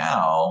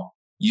 Now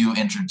you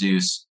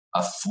introduce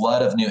a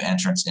flood of new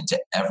entrants into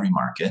every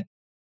market.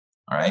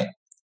 All right.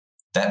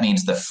 That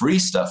means the free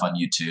stuff on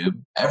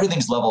YouTube,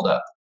 everything's leveled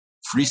up.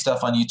 Free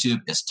stuff on YouTube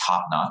is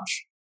top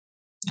notch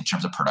in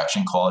terms of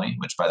production quality,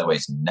 which, by the way,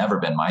 has never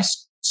been my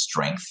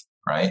strength,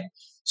 right?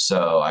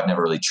 So I've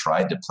never really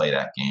tried to play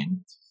that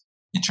game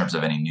in terms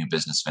of any new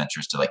business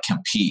ventures to like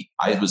compete.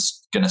 I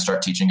was going to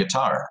start teaching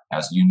guitar.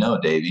 As you know,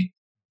 Davey,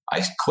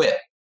 I quit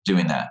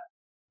doing that.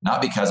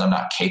 Not because I'm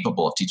not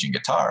capable of teaching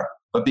guitar,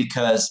 but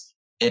because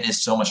it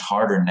is so much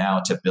harder now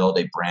to build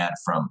a brand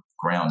from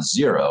ground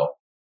zero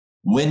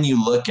when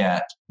you look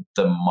at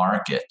the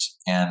market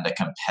and the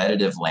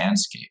competitive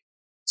landscape.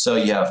 So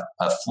you have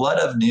a flood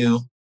of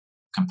new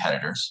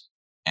competitors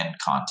and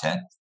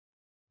content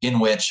in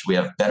which we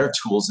have better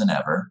tools than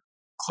ever,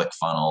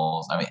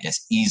 ClickFunnels. I mean,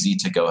 it's easy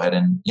to go ahead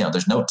and, you know,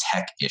 there's no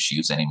tech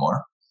issues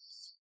anymore.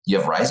 You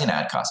have rising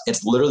ad costs.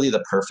 It's literally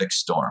the perfect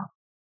storm,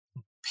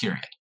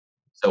 period.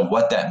 So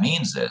what that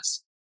means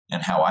is,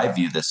 and how I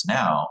view this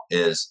now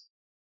is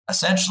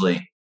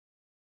essentially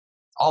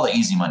all the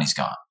easy money's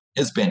gone.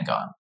 It's been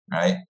gone,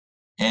 right?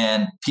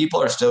 And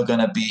people are still going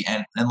to be,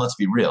 and let's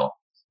be real,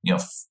 you know,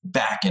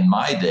 back in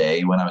my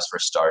day when I was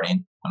first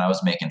starting, when I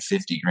was making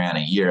 50 grand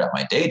a year at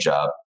my day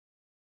job,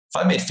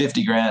 if I made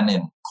 50 grand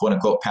in quote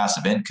unquote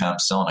passive income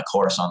selling a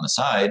course on the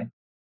side,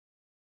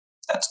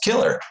 that's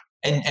killer.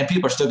 And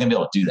people are still going to be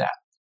able to do that.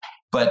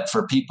 But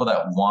for people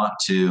that want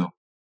to,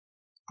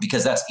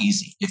 because that's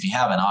easy. If you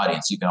have an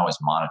audience, you can always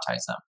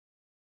monetize them.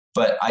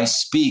 But I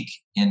speak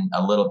in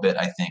a little bit,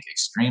 I think,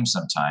 extreme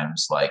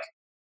sometimes, like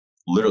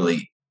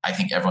literally, I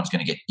think everyone's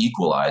going to get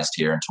equalized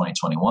here in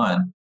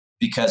 2021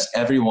 because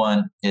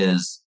everyone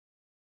is,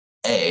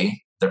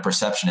 A, their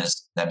perception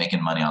is that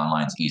making money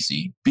online is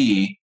easy.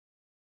 B,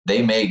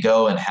 they may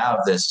go and have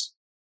this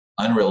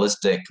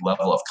unrealistic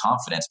level of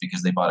confidence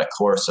because they bought a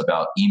course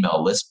about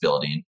email list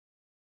building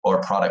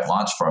or product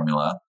launch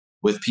formula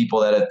with people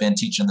that have been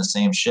teaching the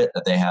same shit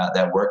that they had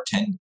that worked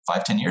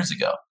 10 years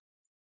ago.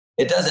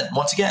 It doesn't,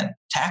 once again,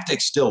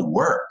 tactics still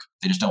work.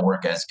 They just don't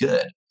work as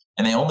good.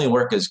 And they only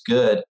work as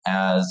good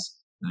as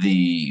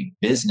the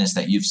business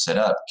that you've set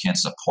up can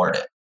support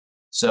it.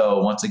 So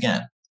once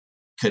again,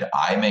 could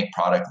I make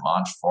product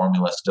launch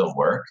formula still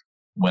work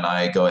when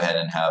I go ahead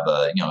and have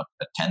a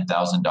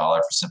 $10,000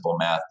 for simple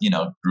math,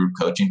 group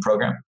coaching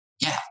program?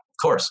 Yeah,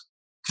 of course.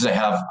 Because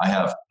I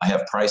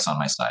have price on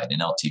my side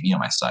and LTV on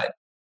my side.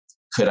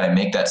 Could I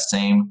make that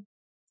same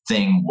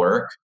thing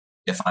work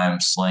if I'm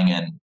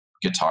slinging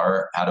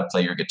guitar, how to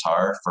play your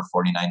guitar for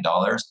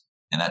 $49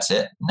 and that's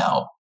it?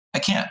 No, I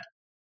can't.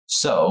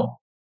 So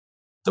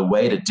the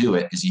way to do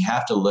it is you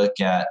have to look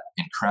at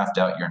and craft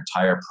out your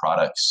entire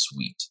product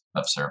suite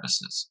of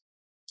services.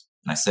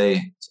 And I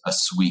say a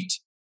suite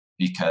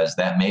because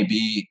that may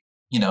be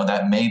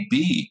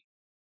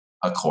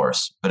a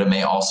course, but it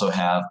may also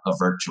have a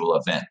virtual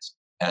event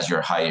as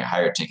your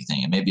higher ticket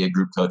thing. It may be a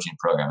group coaching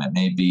program.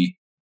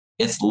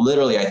 It's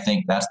literally, I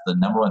think that's the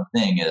number one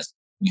thing is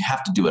you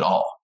have to do it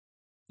all.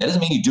 That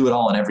doesn't mean you do it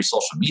all on every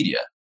social media.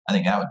 I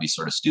think that would be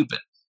sort of stupid,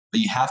 but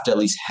you have to at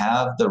least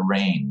have the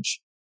range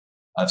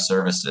of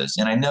services.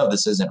 And I know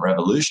this isn't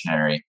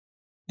revolutionary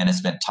and it's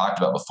been talked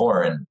about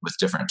before and with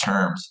different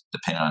terms,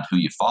 depending on who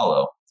you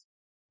follow.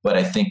 But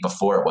I think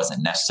before it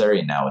wasn't necessary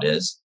and now it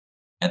is.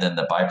 And then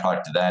the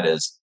byproduct of that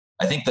is,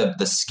 I think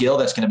the skill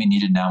that's going to be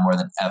needed now more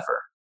than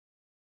ever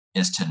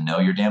is to know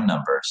your damn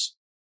numbers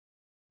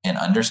and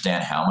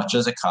understand how much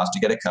does it cost to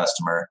get a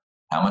customer,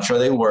 how much are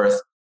they worth,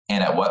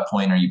 and at what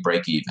point are you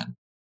break even.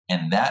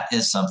 And that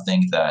is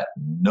something that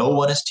no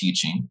one is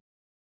teaching.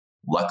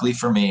 Luckily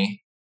for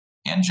me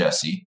and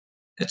Jesse,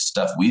 it's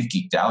stuff we've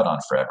geeked out on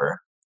forever.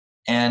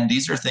 And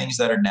these are things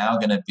that are now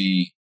going to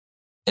be,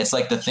 it's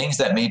like the things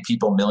that made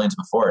people millions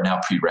before are now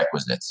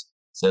prerequisites.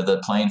 So the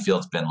playing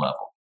field's been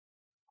level.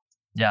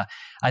 Yeah,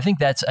 I think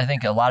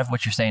a lot of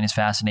what you're saying is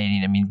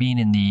fascinating. I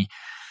mean,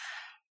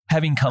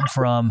 having come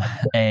from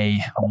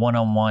a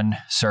one-on-one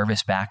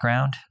service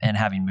background and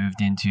having moved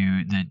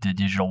into the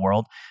digital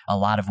world, a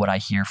lot of what I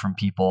hear from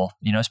people,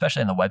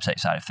 especially on the website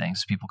side of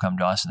things, people come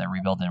to us and they're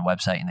rebuilding a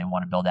website and they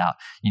want to build out,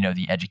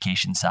 the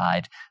education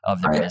side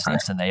of their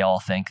business. And they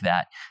all think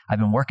that I've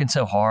been working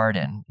so hard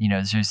and,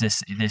 there's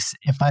this.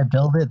 If I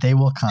build it, they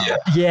will come.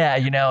 Yeah.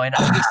 And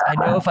I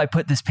know if I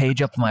put this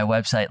page up on my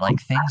website,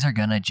 like things are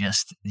going to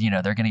just,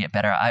 they're going to get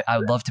better. I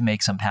would love to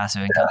make some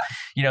passive income,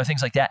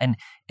 things like that.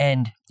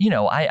 And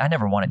I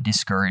never want to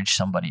discourage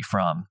somebody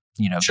from,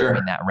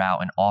 going that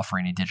route and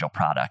offering a digital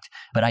product.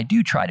 But I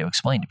do try to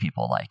explain to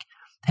people like,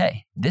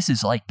 hey, this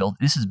is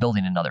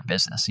building another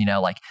business,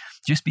 like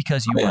just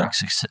because you are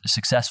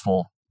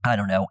successful, I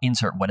don't know,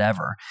 insert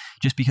whatever,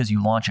 just because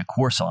you launch a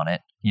course on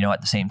it,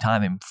 at the same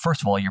time. And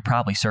first of all, you're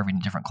probably serving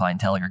a different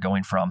clientele. You're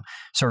going from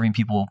serving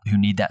people who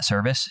need that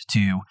service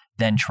to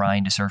then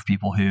trying to serve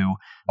people who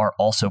are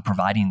also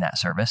providing that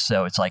service.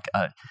 So it's like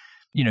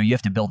you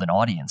have to build an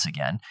audience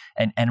again.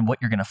 And what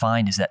you're going to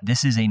find is that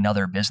this is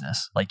another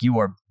business. Like you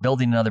are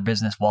building another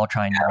business while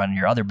trying to run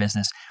your other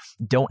business.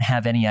 Don't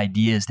have any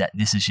ideas that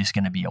this is just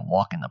going to be a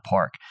walk in the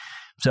park.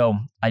 So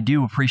I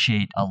do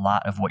appreciate a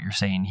lot of what you're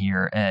saying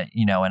here.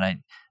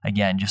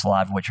 Just a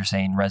lot of what you're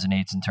saying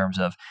resonates in terms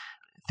of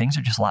things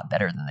are just a lot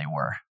better than they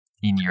were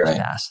in years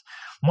past.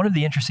 One of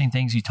the interesting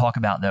things you talk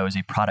about though is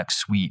a product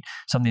suite,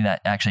 something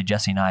that actually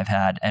Jesse and I have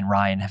had and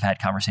Ryan have had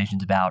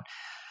conversations about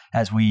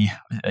as we,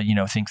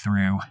 think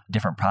through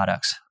different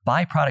products.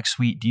 By product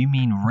suite, do you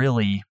mean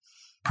really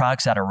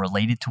products that are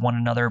related to one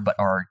another but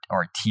are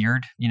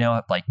tiered,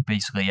 like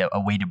basically a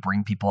way to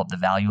bring people up the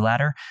value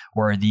ladder?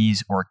 Or are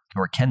these, or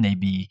can they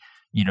be,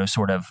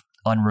 sort of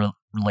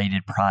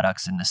unrelated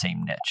products in the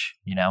same niche,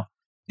 Yeah.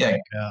 Like,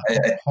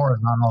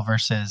 horizontal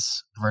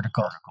versus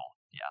vertical.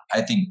 Yeah.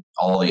 I think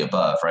all the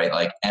above, right?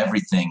 Like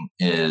everything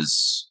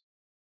is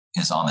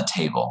on the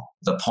table.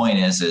 The point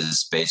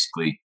is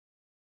basically,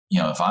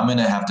 if I'm going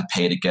to have to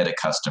pay to get a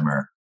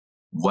customer,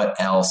 what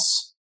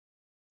else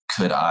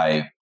could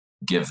I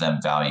give them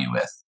value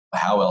with?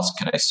 How else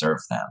could I serve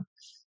them?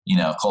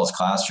 Cole's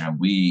Classroom,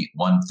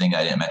 one thing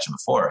I didn't mention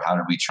before, how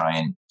did we try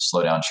and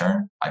slow down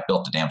churn? I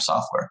built the damn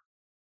software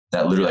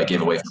that literally I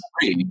gave away for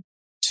free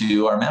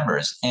to our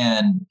members.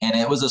 And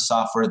it was a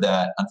software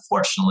that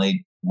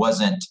unfortunately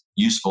wasn't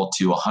useful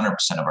to 100%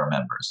 of our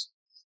members.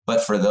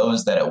 But for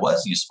those that it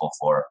was useful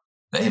for,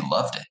 they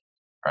loved it.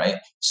 Right.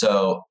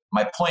 So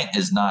my point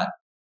is not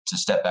to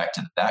step back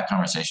to that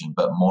conversation,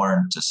 but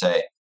more to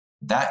say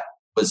that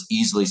was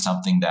easily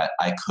something that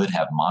I could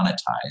have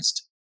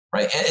monetized.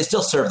 Right. It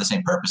still served the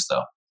same purpose,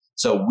 though.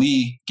 So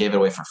we gave it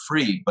away for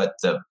free. But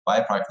the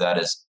byproduct of that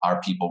is our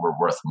people were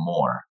worth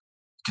more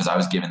because I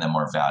was giving them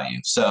more value.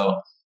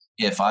 So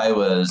if I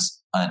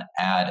was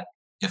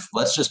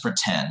let's just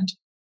pretend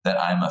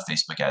that I'm a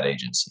Facebook ad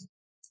agency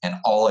and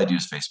all I do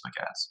is Facebook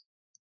ads.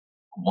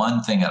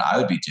 One thing that I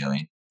would be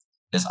doing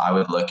is I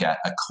would look at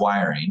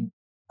acquiring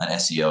an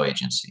SEO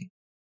agency.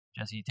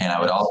 And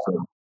I would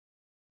also,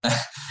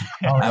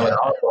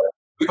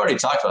 we've already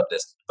talked about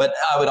this, but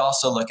I would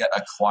also look at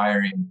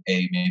acquiring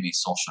a maybe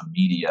social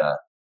media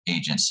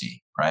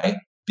agency, right?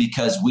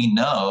 Because we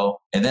know,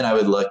 and then I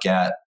would look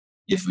at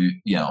if we,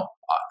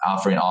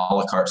 offering a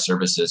la carte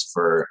services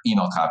for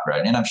email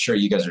copywriting. And I'm sure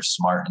you guys are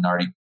smart and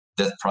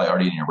that's probably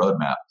already in your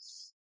roadmap.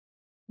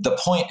 The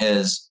point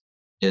is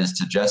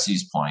to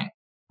Jesse's point,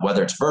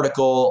 whether it's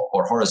vertical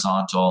or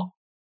horizontal,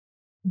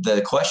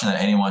 the question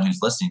that anyone who's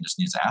listening just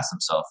needs to ask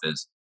themselves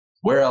is,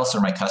 where else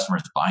are my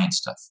customers buying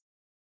stuff?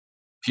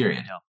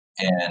 Period.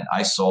 Yeah. And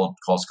I sold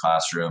Cole's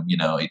Classroom,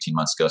 18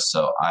 months ago,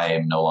 so I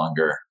am no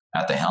longer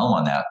at the helm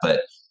on that.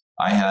 But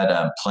I had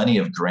plenty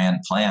of grand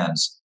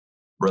plans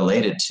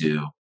related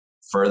to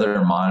further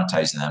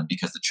monetizing them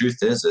because the truth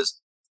is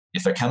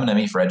if they're coming to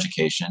me for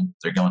education,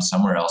 they're going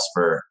somewhere else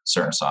for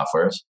certain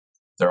softwares.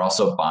 They're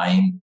also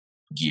buying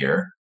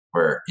gear,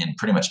 where in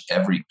pretty much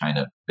every kind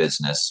of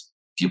business,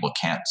 people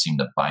can't seem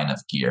to buy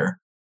enough gear.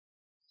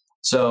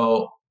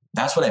 So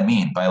that's what I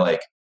mean by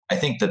like, I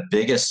think the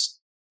biggest,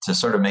 to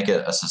sort of make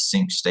a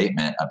succinct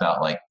statement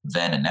about like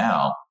then and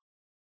now,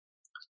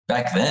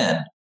 back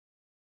then,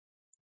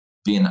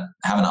 having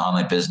an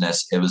online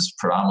business, it was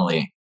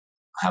predominantly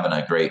having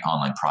a great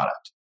online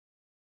product.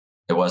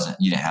 It wasn't,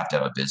 you didn't have to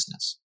have a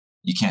business.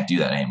 You can't do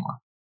that anymore,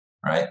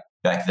 right?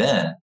 Back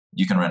then,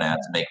 you can run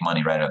ads and make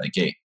money right out of the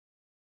gate.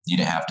 You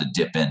didn't have to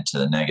dip into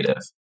the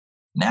negative.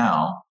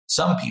 Now,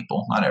 some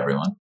people, not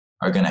everyone,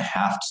 are going to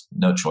have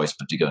no choice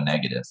but to go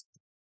negative.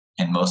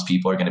 And most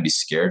people are going to be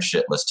scared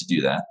shitless to do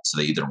that. So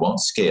they either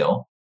won't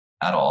scale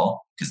at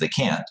all because they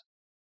can't.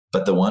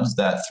 But the ones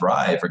that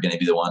thrive are going to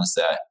be the ones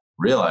that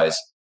realize,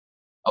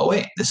 oh,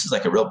 wait, this is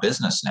like a real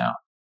business now.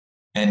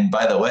 And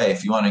by the way,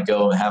 if you want to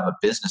go and have a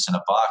business in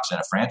a box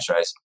and a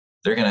franchise,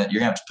 you're going to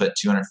have to put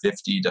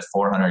 250 to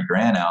 400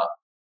 grand out.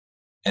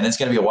 And it's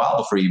going to be a while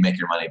before you make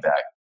your money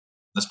back.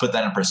 Let's put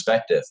that in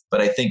perspective.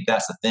 But I think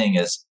that's the thing,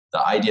 is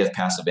the idea of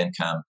passive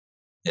income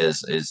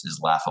is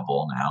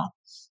laughable now.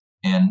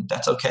 And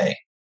that's okay.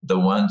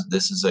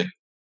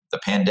 The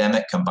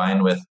pandemic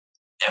combined with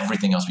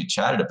everything else we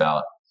chatted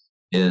about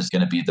is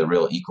going to be the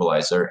real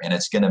equalizer, and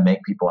it's going to make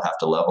people have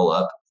to level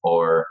up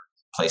or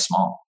play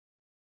small.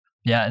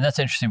 Yeah, and that's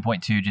an interesting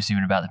point too, just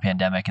even about the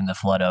pandemic and the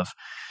flood of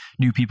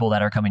new people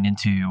that are coming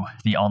into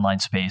the online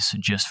space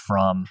just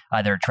from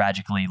either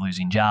tragically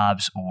losing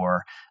jobs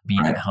or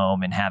being at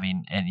home and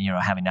having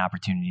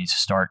opportunities to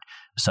start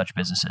such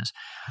businesses.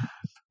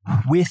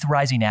 With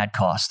rising ad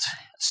costs,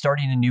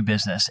 starting a new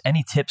business,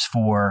 any tips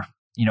for,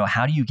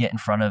 how do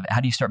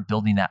you start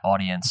building that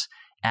audience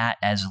at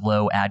as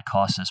low ad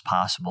costs as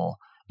possible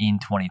in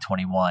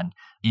 2021?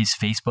 Is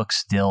Facebook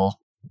still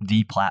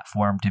the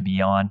platform to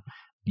be on,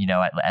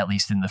 at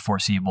least in the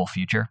foreseeable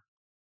future?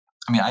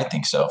 I mean, I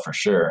think so, for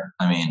sure.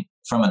 I mean,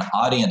 from an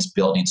audience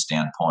building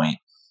standpoint,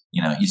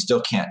 you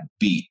still can't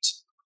beat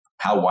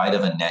how wide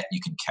of a net you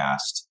can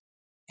cast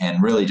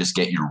and really just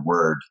get your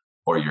word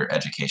or your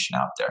education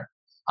out there.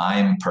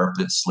 I'm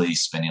purposely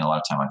spending a lot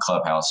of time on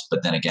Clubhouse,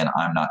 but then again,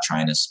 I'm not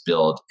trying to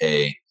build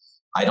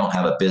I don't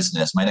have a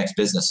business. My next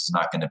business is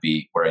not going to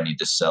be where I need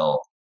to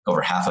sell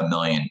over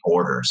 500,000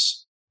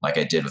 orders like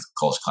I did with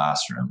Cole's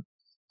Classroom.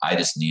 I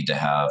just need to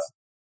have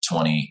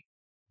 20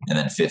 and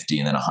then 50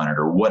 and then 100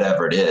 or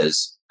whatever it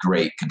is,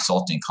 great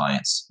consulting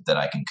clients that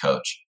I can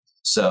coach.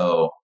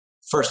 So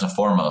first and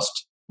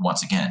foremost,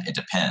 once again, it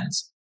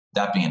depends.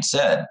 That being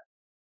said,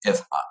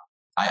 if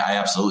I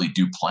absolutely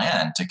do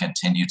plan to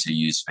continue to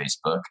use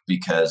Facebook,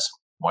 because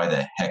why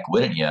the heck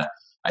wouldn't you?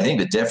 I think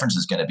the difference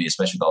is going to be,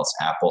 especially with all this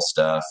Apple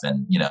stuff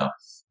and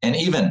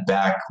even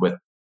back with,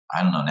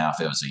 I don't know now if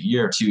it was a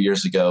year or 2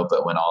 years ago,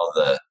 but when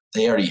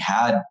they already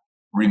had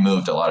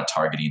removed a lot of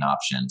targeting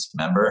options.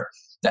 Remember?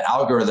 The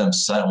algorithm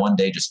one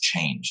day just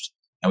changed.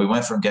 And we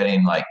went from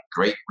getting like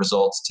great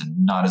results to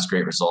not as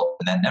great results,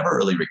 and that never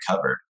really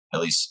recovered, at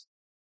least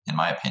in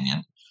my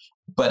opinion.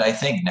 But I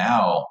think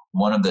now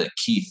one of the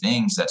key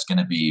things that's going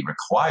to be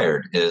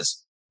required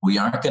is we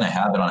aren't going to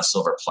have it on a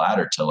silver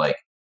platter to like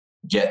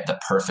get the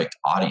perfect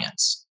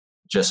audience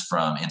just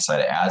from inside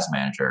of Ads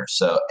Manager.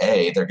 So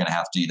A, they're going to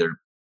have to either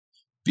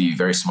be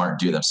very smart and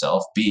do it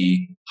themselves,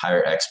 B,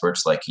 hire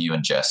experts like you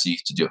and Jesse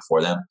to do it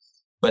for them.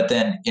 But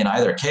then in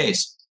either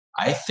case,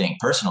 I think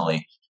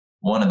personally,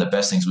 one of the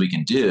best things we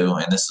can do,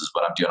 and this is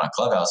what I'm doing on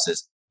Clubhouse,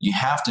 is you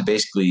have to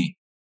basically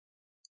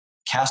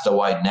cast a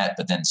wide net,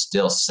 but then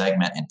still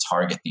segment and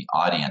target the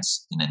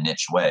audience in a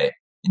niche way.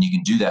 And you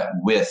can do that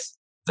with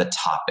the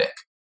topic.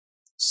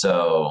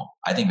 So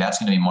I think that's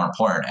going to be more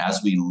important.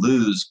 As we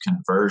lose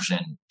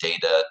conversion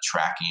data,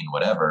 tracking,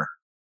 whatever,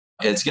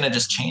 it's going to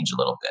just change a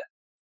little bit.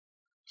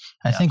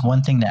 I think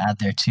one thing to add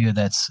there too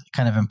that's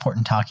kind of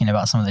important, talking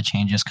about some of the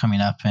changes coming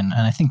up, and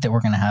I think that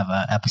we're going to have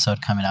an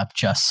episode coming up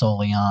just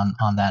solely on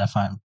that if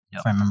I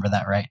remember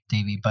that right,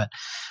 Davey. But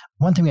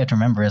one thing we have to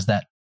remember is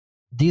that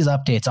these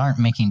updates aren't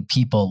making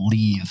people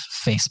leave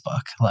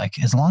Facebook.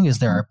 Like, as long as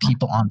there are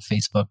people on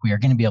Facebook, we are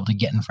going to be able to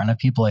get in front of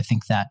people. I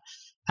think that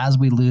as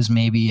we lose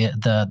maybe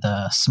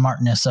the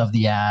smartness of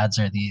the ads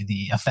or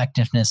the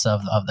effectiveness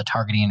of the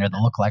targeting or the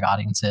lookalike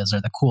audiences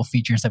or the cool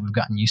features that we've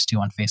gotten used to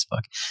on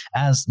Facebook,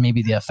 as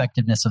maybe the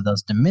effectiveness of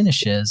those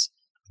diminishes,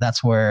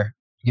 that's where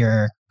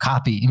your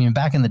copy, I mean,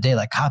 back in the day,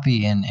 like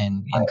copy and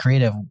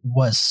creative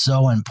was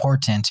so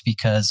important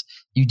because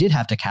you did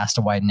have to cast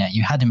a wide net.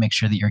 You had to make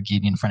sure that you're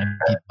getting in front of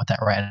people with that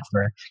right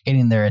for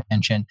getting their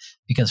attention,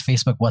 because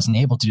Facebook wasn't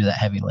able to do that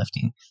heavy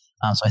lifting.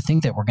 So I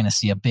think that we're going to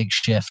see a big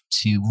shift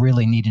to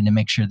really needing to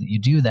make sure that you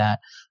do that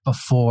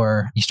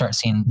before you start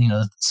seeing,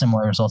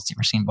 similar results that you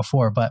were seeing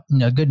before. But,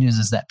 good news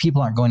is that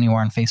people aren't going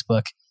anywhere on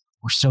Facebook.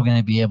 We're still going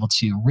to be able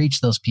to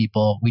reach those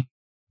people. We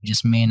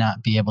just may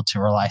not be able to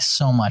rely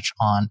so much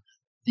on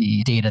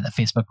the data that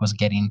Facebook was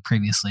getting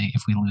previously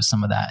if we lose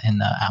some of that in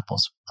the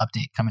Apple's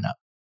update coming up.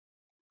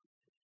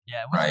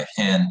 Yeah, right.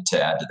 And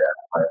to add to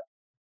that,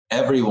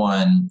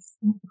 everyone,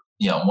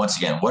 once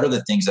again, what are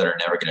the things that are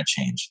never going to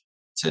change?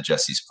 To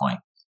Jesse's point,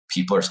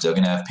 people are still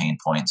going to have pain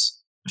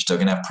points. They're still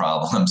going to have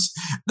problems.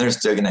 They're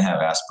still going to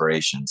have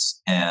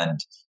aspirations. And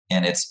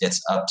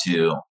it's up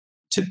to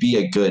be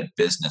a good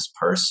business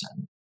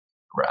person.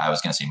 I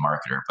was going to say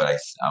marketer, but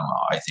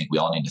I think we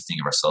all need to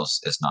think of ourselves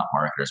as not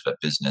marketers, but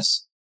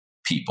business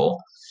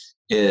people.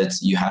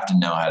 You have to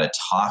know how to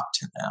talk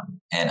to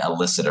them and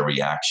elicit a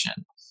reaction.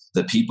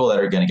 The people that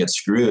are going to get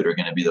screwed are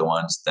going to be the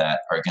ones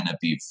that are going to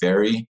be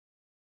very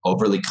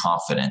overly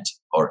confident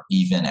or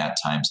even at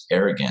times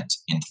arrogant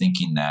in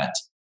thinking that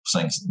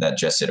something that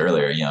Jess said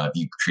earlier, if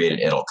you create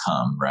it, it'll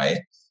come, right?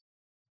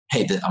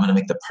 Hey, I'm going to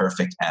make the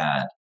perfect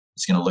ad.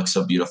 It's going to look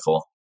so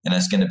beautiful and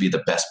it's going to be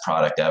the best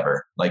product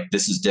ever. Like,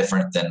 this is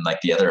different than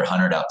like the other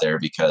 100 out there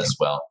because,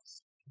 well,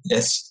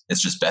 it's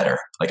just better.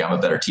 Like, I'm a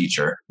better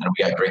teacher and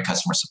we got great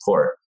customer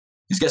support.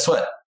 Because guess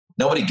what?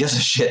 Nobody gives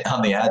a shit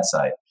on the ad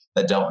side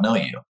that don't know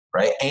you,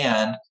 right?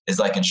 And it's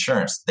like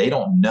insurance. They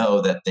don't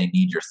know that they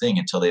need your thing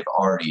until they've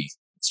already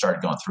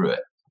started going through it.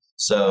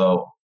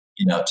 So,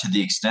 to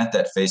the extent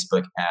that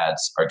Facebook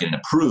ads are getting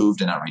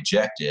approved and not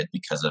rejected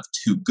because of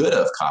too good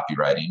of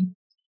copywriting,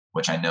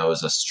 which I know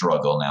is a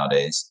struggle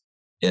nowadays,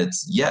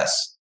 it's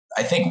yes.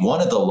 I think one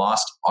of the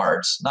lost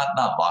arts, not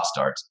lost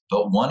arts,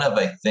 but one of,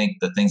 I think,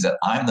 the things that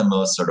I'm the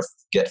most sort of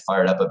get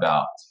fired up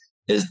about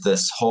is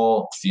this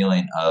whole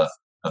feeling of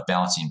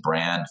balancing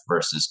brand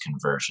versus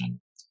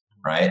conversion,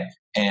 right?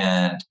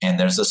 And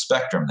there's a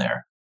spectrum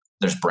there.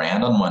 There's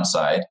brand on one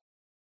side,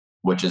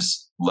 which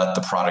is let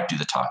the product do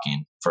the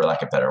talking, for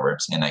lack of better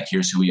words. And like,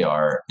 here's who we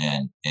are,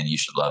 and you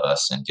should love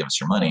us and give us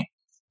your money.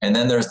 And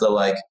then there's the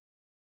like,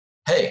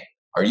 hey,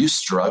 are you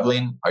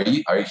struggling? Are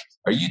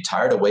you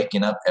tired of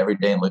waking up every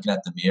day and looking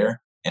at the mirror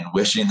and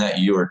wishing that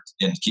you were,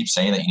 and keep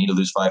saying that you need to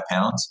lose 5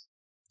 pounds?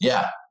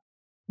 Yeah,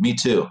 me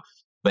too.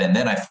 But and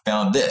then I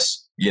found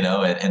this,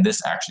 and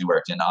this actually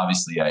worked. And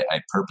obviously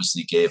I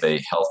purposely gave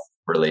a health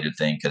related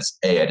thing because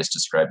A, I just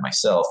described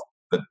myself,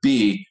 but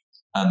B,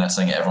 that's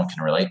something everyone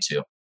can relate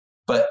to.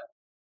 But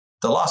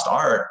the lost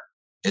art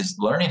is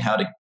learning how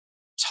to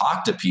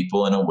talk to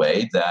people in a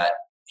way that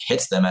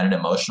hits them at an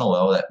emotional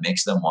level that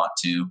makes them want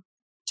to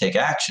take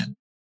action,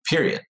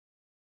 period.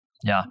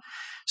 Yeah.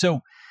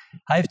 So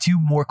I have 2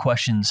 more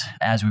questions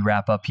as we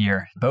wrap up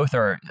here. Both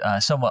are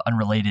somewhat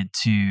unrelated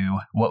to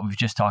what we've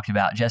just talked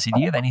about. Jesse, do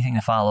you have anything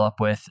to follow up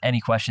with? Any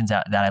questions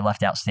that I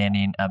left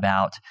outstanding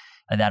about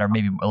that are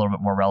maybe a little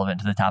bit more relevant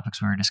to the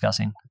topics we were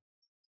discussing?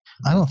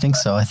 I don't think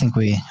so. I think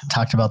we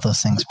talked about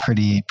those things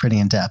pretty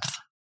in depth.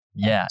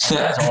 Yeah.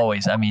 As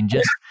always, I mean,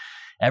 just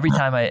every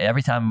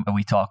time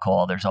we talk,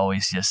 Cole, there's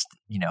always just,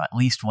 at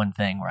least one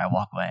thing where I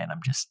walk away and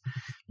I'm just,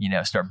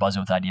 start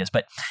buzzing with ideas.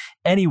 But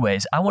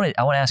anyways, I want to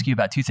ask you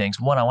about 2 things.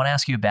 One, I want to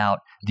ask you about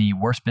the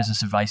worst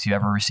business advice you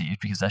ever received,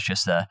 because that's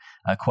just a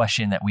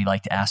question that we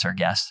like to ask our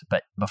guests.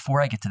 But before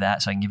I get to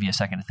that, so I can give you a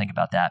second to think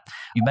about that,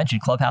 you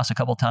mentioned Clubhouse a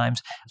couple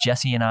times.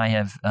 Jesse and I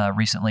have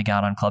recently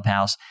got on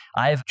Clubhouse.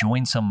 I've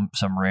joined some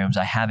rooms.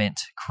 I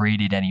haven't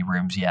created any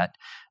rooms yet.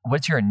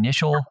 What's your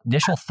initial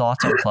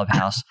thoughts on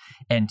Clubhouse?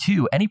 And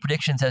 2, any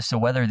predictions as to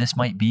whether this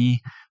might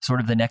be sort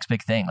of the next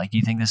big thing? Like, do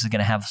you think this is going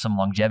to have some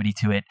longevity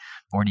to it,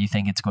 or do you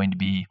think it's going to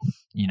be,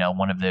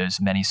 one of those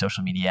many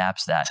social media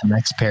apps that the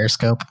next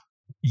Periscope?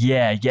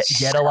 Yeah,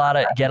 get a lot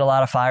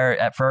of fire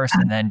at first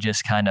and then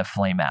just kind of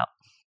flame out.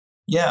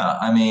 Yeah,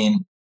 I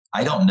mean,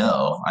 I don't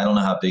know. I don't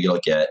know how big it'll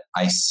get.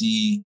 I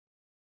see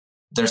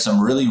there's some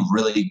really,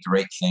 really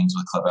great things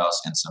with Clubhouse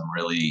and some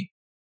really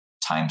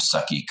time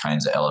sucky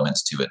kinds of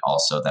elements to it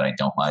also that I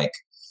don't like.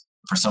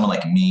 For someone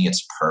like me,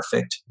 it's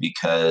perfect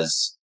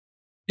because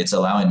it's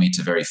allowing me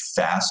to very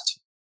fast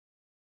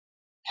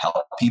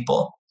help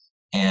people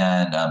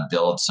and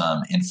build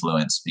some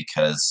influence,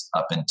 because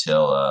up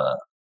until,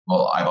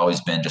 I've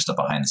always been just a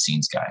behind the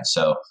scenes guy.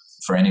 So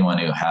for anyone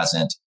who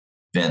hasn't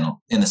been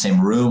in the same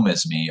room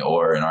as me,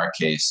 or in our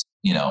case,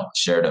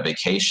 shared a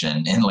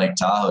vacation in Lake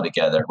Tahoe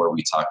together where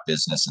we talk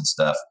business and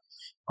stuff,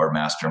 or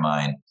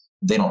mastermind,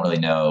 they don't really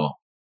know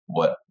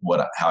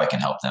how I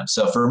can help them.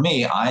 So for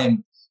me, I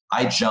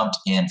jumped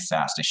in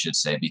fast, I should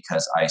say,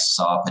 because I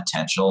saw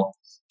potential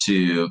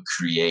to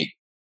create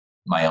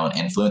my own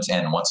influence.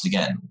 And once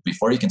again,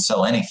 before you can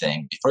sell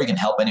anything, before you can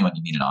help anyone,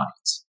 you need an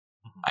audience.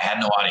 I had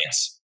no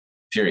audience,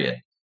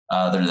 period,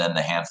 other than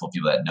the handful of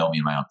people that know me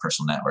in my own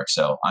personal network.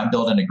 So I'm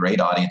building a great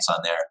audience on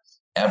there.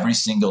 Every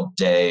single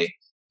day,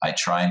 I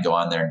try and go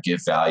on there and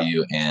give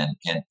value. And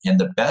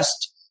the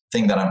best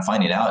thing that I'm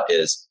finding out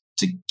is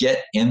to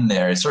get in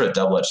there. It's sort of a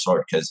double-edged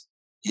sword, because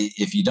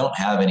if you don't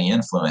have any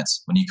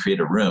influence, when you create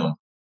a room,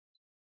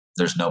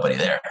 there's nobody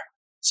there.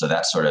 So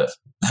that's sort of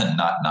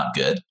not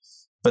good.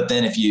 But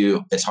then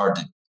it's hard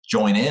to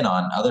join in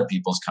on other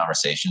people's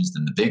conversations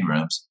than the big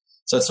rooms.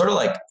 So it's sort of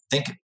like,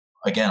 think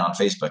again on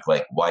Facebook,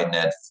 like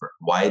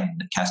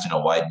casting a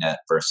wide net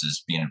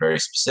versus being very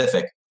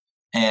specific.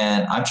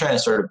 And I'm trying to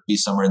sort of be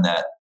somewhere in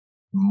that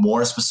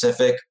more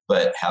specific,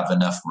 but have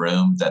enough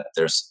room that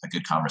there's a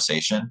good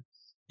conversation.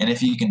 And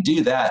if you can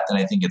do that, then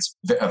I think it's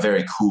a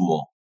very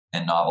cool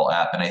and novel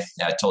app. And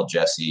I told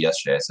Jesse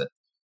yesterday, I said,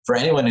 for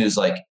anyone who's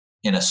like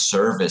in a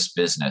service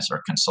business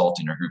or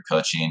consulting or group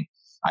coaching,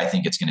 I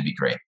think it's going to be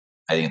great.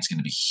 I think it's going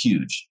to be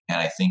huge. And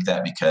I think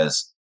that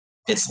because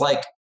it's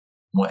like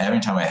every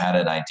time I had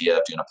an idea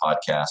of doing a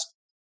podcast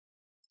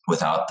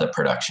without the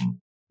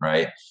production,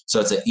 right? So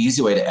it's an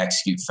easy way to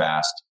execute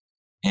fast.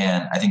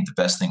 And I think the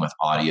best thing with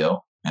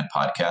audio and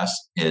podcasts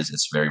is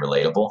it's very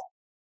relatable.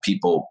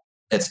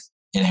 It's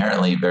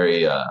inherently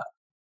very,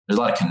 there's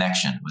a lot of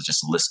connection with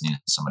just listening to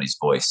somebody's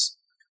voice.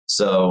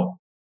 So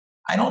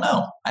I don't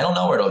know. I don't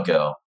know where it'll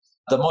go.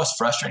 The most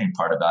frustrating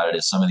part about it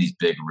is some of these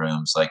big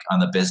rooms, like on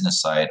the business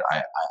side,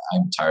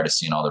 I'm tired of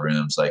seeing all the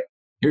rooms like,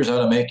 here's how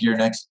to make your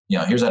next,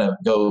 here's how to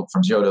go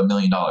from $0 to $1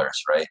 million,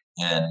 right?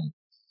 And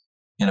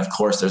of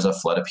course, there's a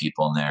flood of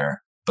people in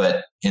there.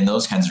 But in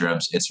those kinds of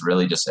rooms, it's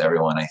really just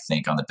everyone, I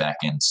think, on the back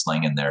end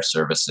slinging their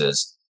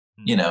services,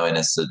 and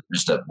it's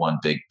just a one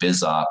big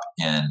biz op,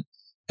 and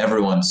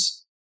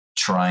everyone's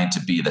trying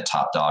to be the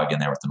top dog in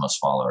there with the most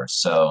followers.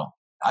 So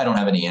I don't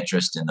have any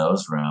interest in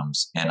those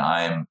rooms, and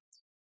I'm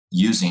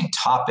using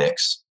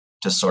topics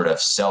to sort of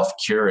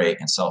self-curate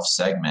and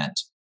self-segment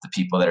the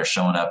people that are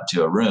showing up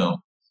to a room.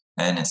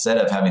 And instead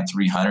of having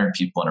 300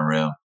 people in a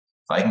room,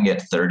 if I can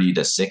get 30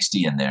 to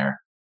 60 in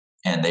there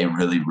and they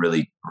really,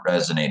 really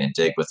resonate and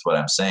dig with what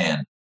I'm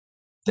saying,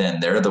 then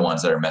they're the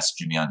ones that are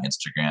messaging me on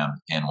Instagram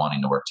and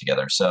wanting to work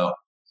together. So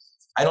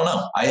I don't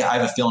know. I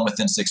have a feeling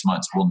within 6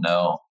 months, we'll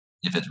know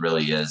if it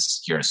really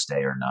is here to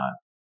stay or not.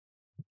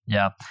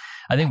 Yeah.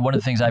 I think one of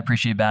the things I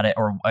appreciate about it,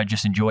 or I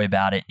just enjoy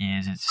about it,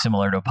 is it's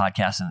similar to a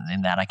podcast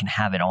in that I can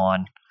have it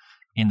on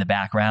in the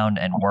background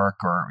and work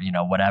or,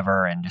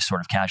 whatever, and just sort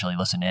of casually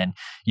listen in.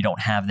 You don't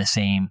have the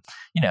same,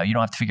 you don't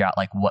have to figure out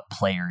like what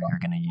player you're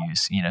going to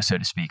use, so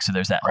to speak. So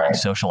there's that like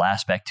social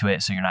aspect to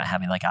it. So you're not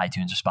having like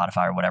iTunes or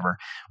Spotify or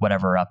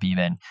whatever up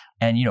even.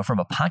 And, from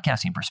a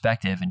podcasting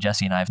perspective, and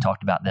Jesse and I have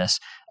talked about this,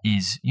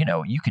 is,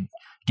 you could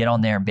get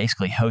on there and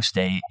basically host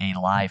a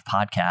live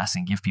podcast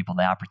and give people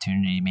the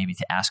opportunity maybe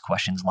to ask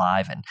questions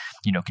live and,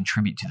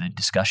 contribute to the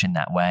discussion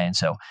that way. And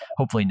so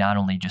hopefully not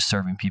only just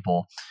serving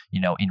people,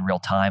 in real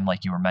time,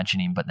 like you were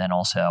mentioning, but then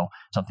also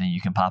something you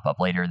can pop up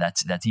later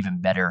that's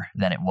even better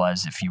than it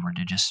was if you were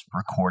to just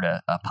record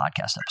a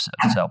podcast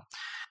episode. So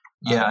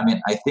yeah, I mean,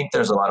 I think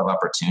there's a lot of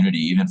opportunity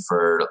even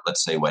for,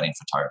 let's say, wedding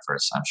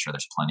photographers. I'm sure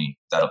there's plenty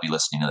that'll be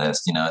listening to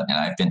this, and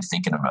I've been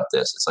thinking about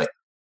this. It's like,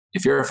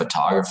 if you're a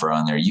photographer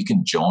on there, you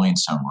can join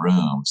some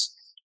rooms.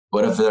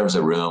 What if there was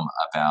a room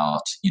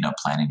about,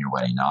 planning your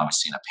wedding? Now,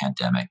 obviously in a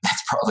pandemic,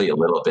 that's probably a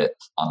little bit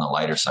on the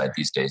lighter side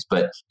these days.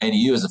 And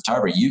you as a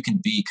photographer, you can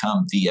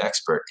become the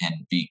expert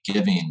and be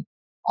giving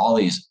all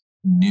these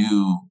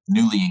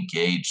newly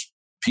engaged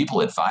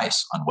people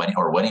advice on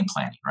wedding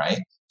planning, right?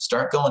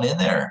 Start going in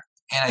there.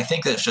 And I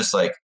think that's just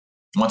like,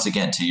 once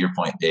again, to your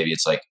point, Davey,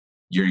 it's like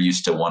you're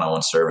used to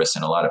one-on-one service,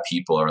 and a lot of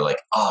people are like,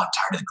 oh, I'm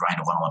tired of the grind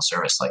of one-on-one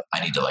service. Like,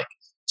 I need to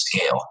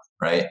scale,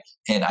 right?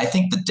 And I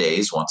think the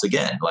days, once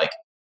again,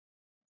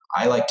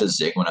 I like to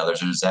zig when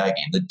others are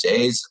zagging. The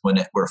days when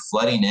we're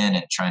flooding in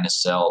and trying to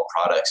sell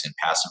products and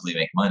passively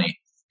make money,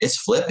 it's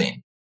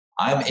flipping.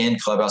 I'm in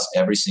Clubhouse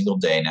every single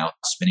day now,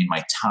 spending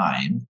my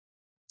time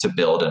to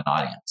build an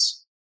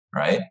audience,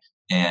 right?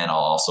 And I'll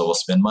also will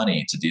spend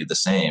money to do the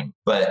same.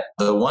 But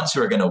the ones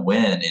who are going to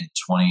win in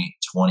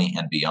 2020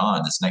 and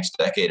beyond, this next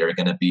decade, are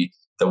going to be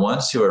the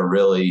ones who are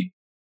really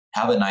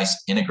have a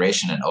nice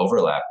integration and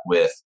overlap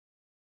with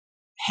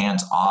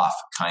hands-off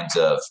kinds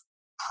of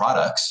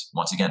products,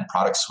 once again,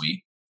 product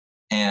suite,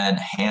 and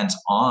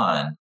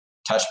hands-on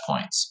touch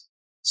points.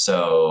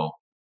 So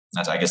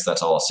I guess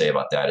that's all I'll say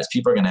about that, is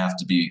people are going to have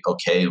to be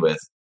okay with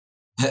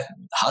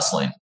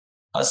hustling.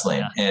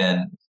 Yeah.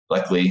 And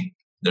luckily,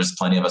 there's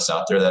plenty of us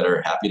out there that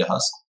are happy to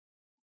hustle.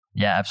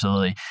 Yeah,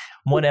 absolutely.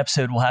 One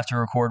episode we'll have to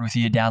record with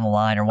you down the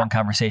line, or one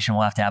conversation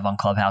we'll have to have on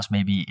Clubhouse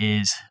maybe,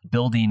 is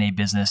building a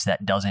business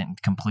that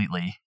doesn't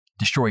completely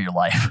destroy your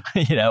life,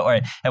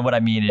 and what I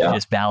mean is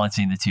just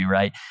balancing the two,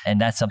 right?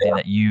 And that's something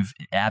that you've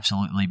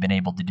absolutely been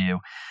able to do.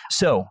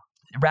 So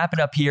wrapping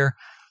up here,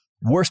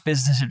 worst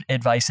business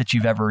advice that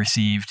you've ever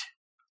received.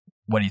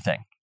 What do you think?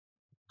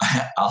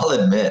 I'll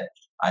admit,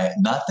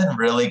 nothing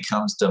really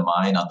comes to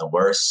mind on the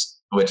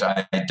worst, which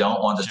I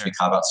don't want this to be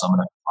caught out. So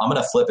I'm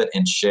gonna flip it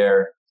and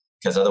share,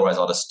 because otherwise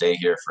I'll just stay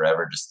here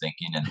forever just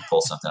thinking and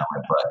pull something out my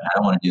butt. I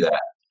don't want to do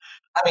that.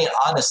 I mean,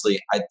 honestly,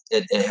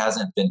 it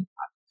hasn't been.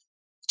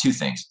 Two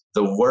things.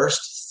 The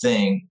worst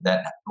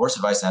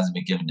advice hasn't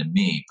been given to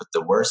me, but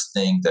the worst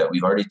thing that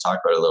we've already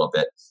talked about a little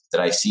bit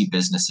that I see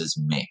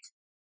businesses make.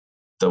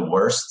 The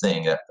worst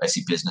thing that I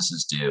see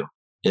businesses do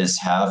is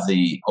have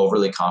the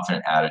overly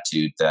confident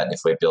attitude that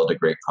if we build a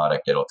great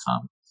product, it'll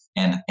come,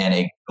 and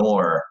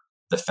ignore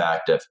the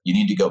fact of you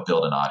need to go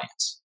build an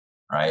audience,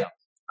 right?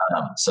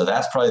 So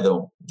that's probably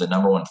the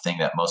number one thing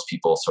that most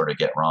people sort of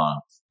get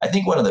wrong. I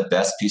think one of the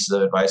best pieces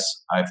of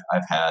advice I've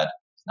had,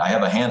 I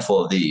have a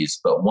handful of these,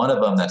 but one of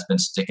them that's been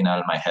sticking out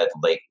in my head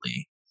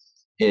lately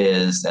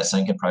is, that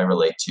someone can probably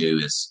relate to,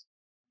 is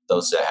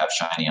those that have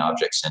shiny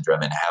object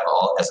syndrome and have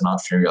all, as an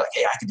entrepreneur, you're like,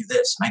 hey, I can do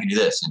this and I can do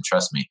this. And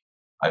trust me,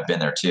 I've been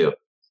there too.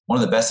 One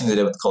of the best things I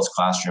did with the Cults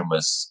Classroom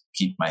was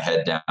keep my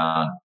head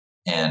down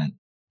And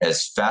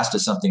as fast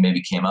as something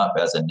maybe came up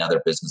as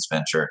another business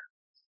venture,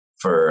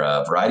 for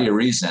a variety of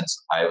reasons,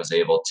 I was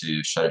able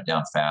to shut it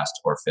down fast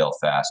or fail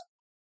fast.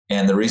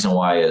 And the reason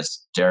why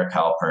is Derek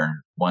Halpern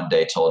one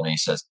day told me, he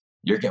says,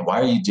 why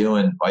are you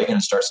going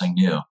to start something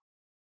new?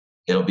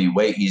 It'll be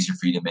way easier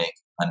for you to make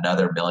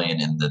another $1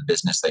 million in the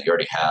business that you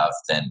already have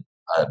than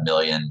 $1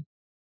 million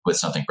with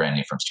something brand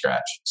new from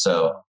scratch.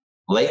 So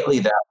lately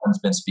that one's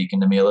been speaking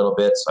to me a little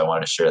bit. So I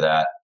wanted to share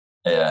that.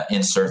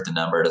 Insert the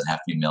number, it doesn't have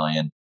to be $1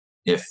 million.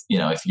 If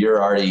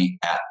you're already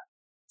at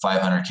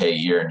 $500K a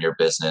year in your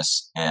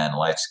business and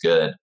life's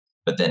good,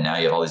 but then now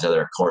you have all these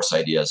other course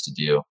ideas to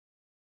do,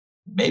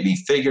 maybe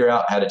figure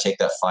out how to take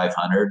that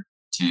 500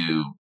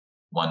 to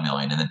 1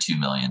 million and then 2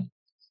 million.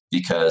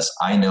 Because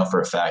I know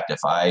for a fact, if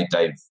I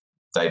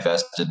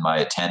divested my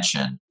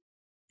attention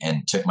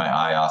and took my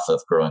eye off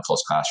of growing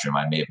Cole's Classroom,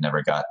 I may have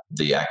never got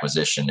the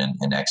acquisition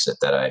and exit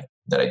that I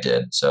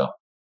did. So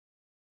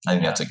I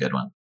think that's a good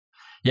one.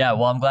 Yeah,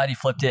 well, I'm glad you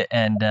flipped it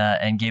and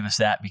gave us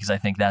that, because I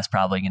think that's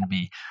probably going to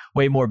be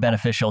way more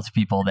beneficial to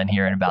people than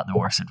hearing about the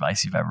worst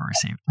advice you've ever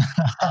received.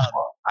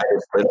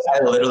 I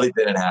literally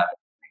didn't have it.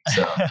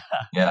 So,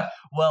 yeah.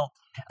 Well,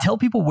 tell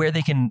people where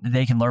they can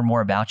learn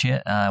more about you,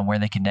 where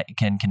they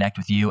can connect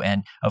with you.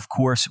 And of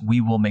course, we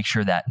will make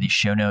sure that the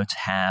show notes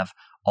have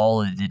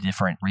all of the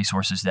different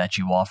resources that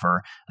you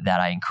offer that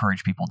I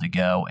encourage people to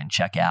go and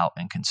check out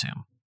and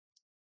consume.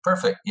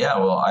 Perfect. Yeah.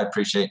 Well, I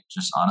appreciate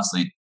just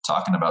honestly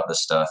talking about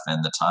this stuff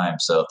and the time.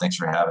 So thanks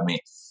for having me.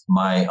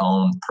 My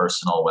own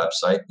personal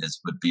website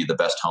would be the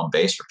best home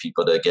base for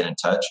people to get in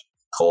touch,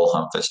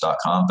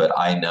 ColeHumphrey.com. But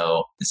I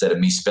know instead of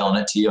me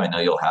spelling it to you, I know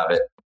you'll have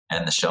it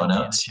in the show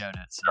notes.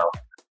 So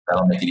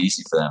that'll make it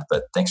easy for them.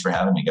 But thanks for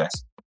having me, guys.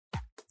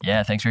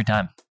 Yeah. Thanks for your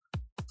time.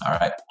 All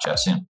right. Chat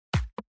soon.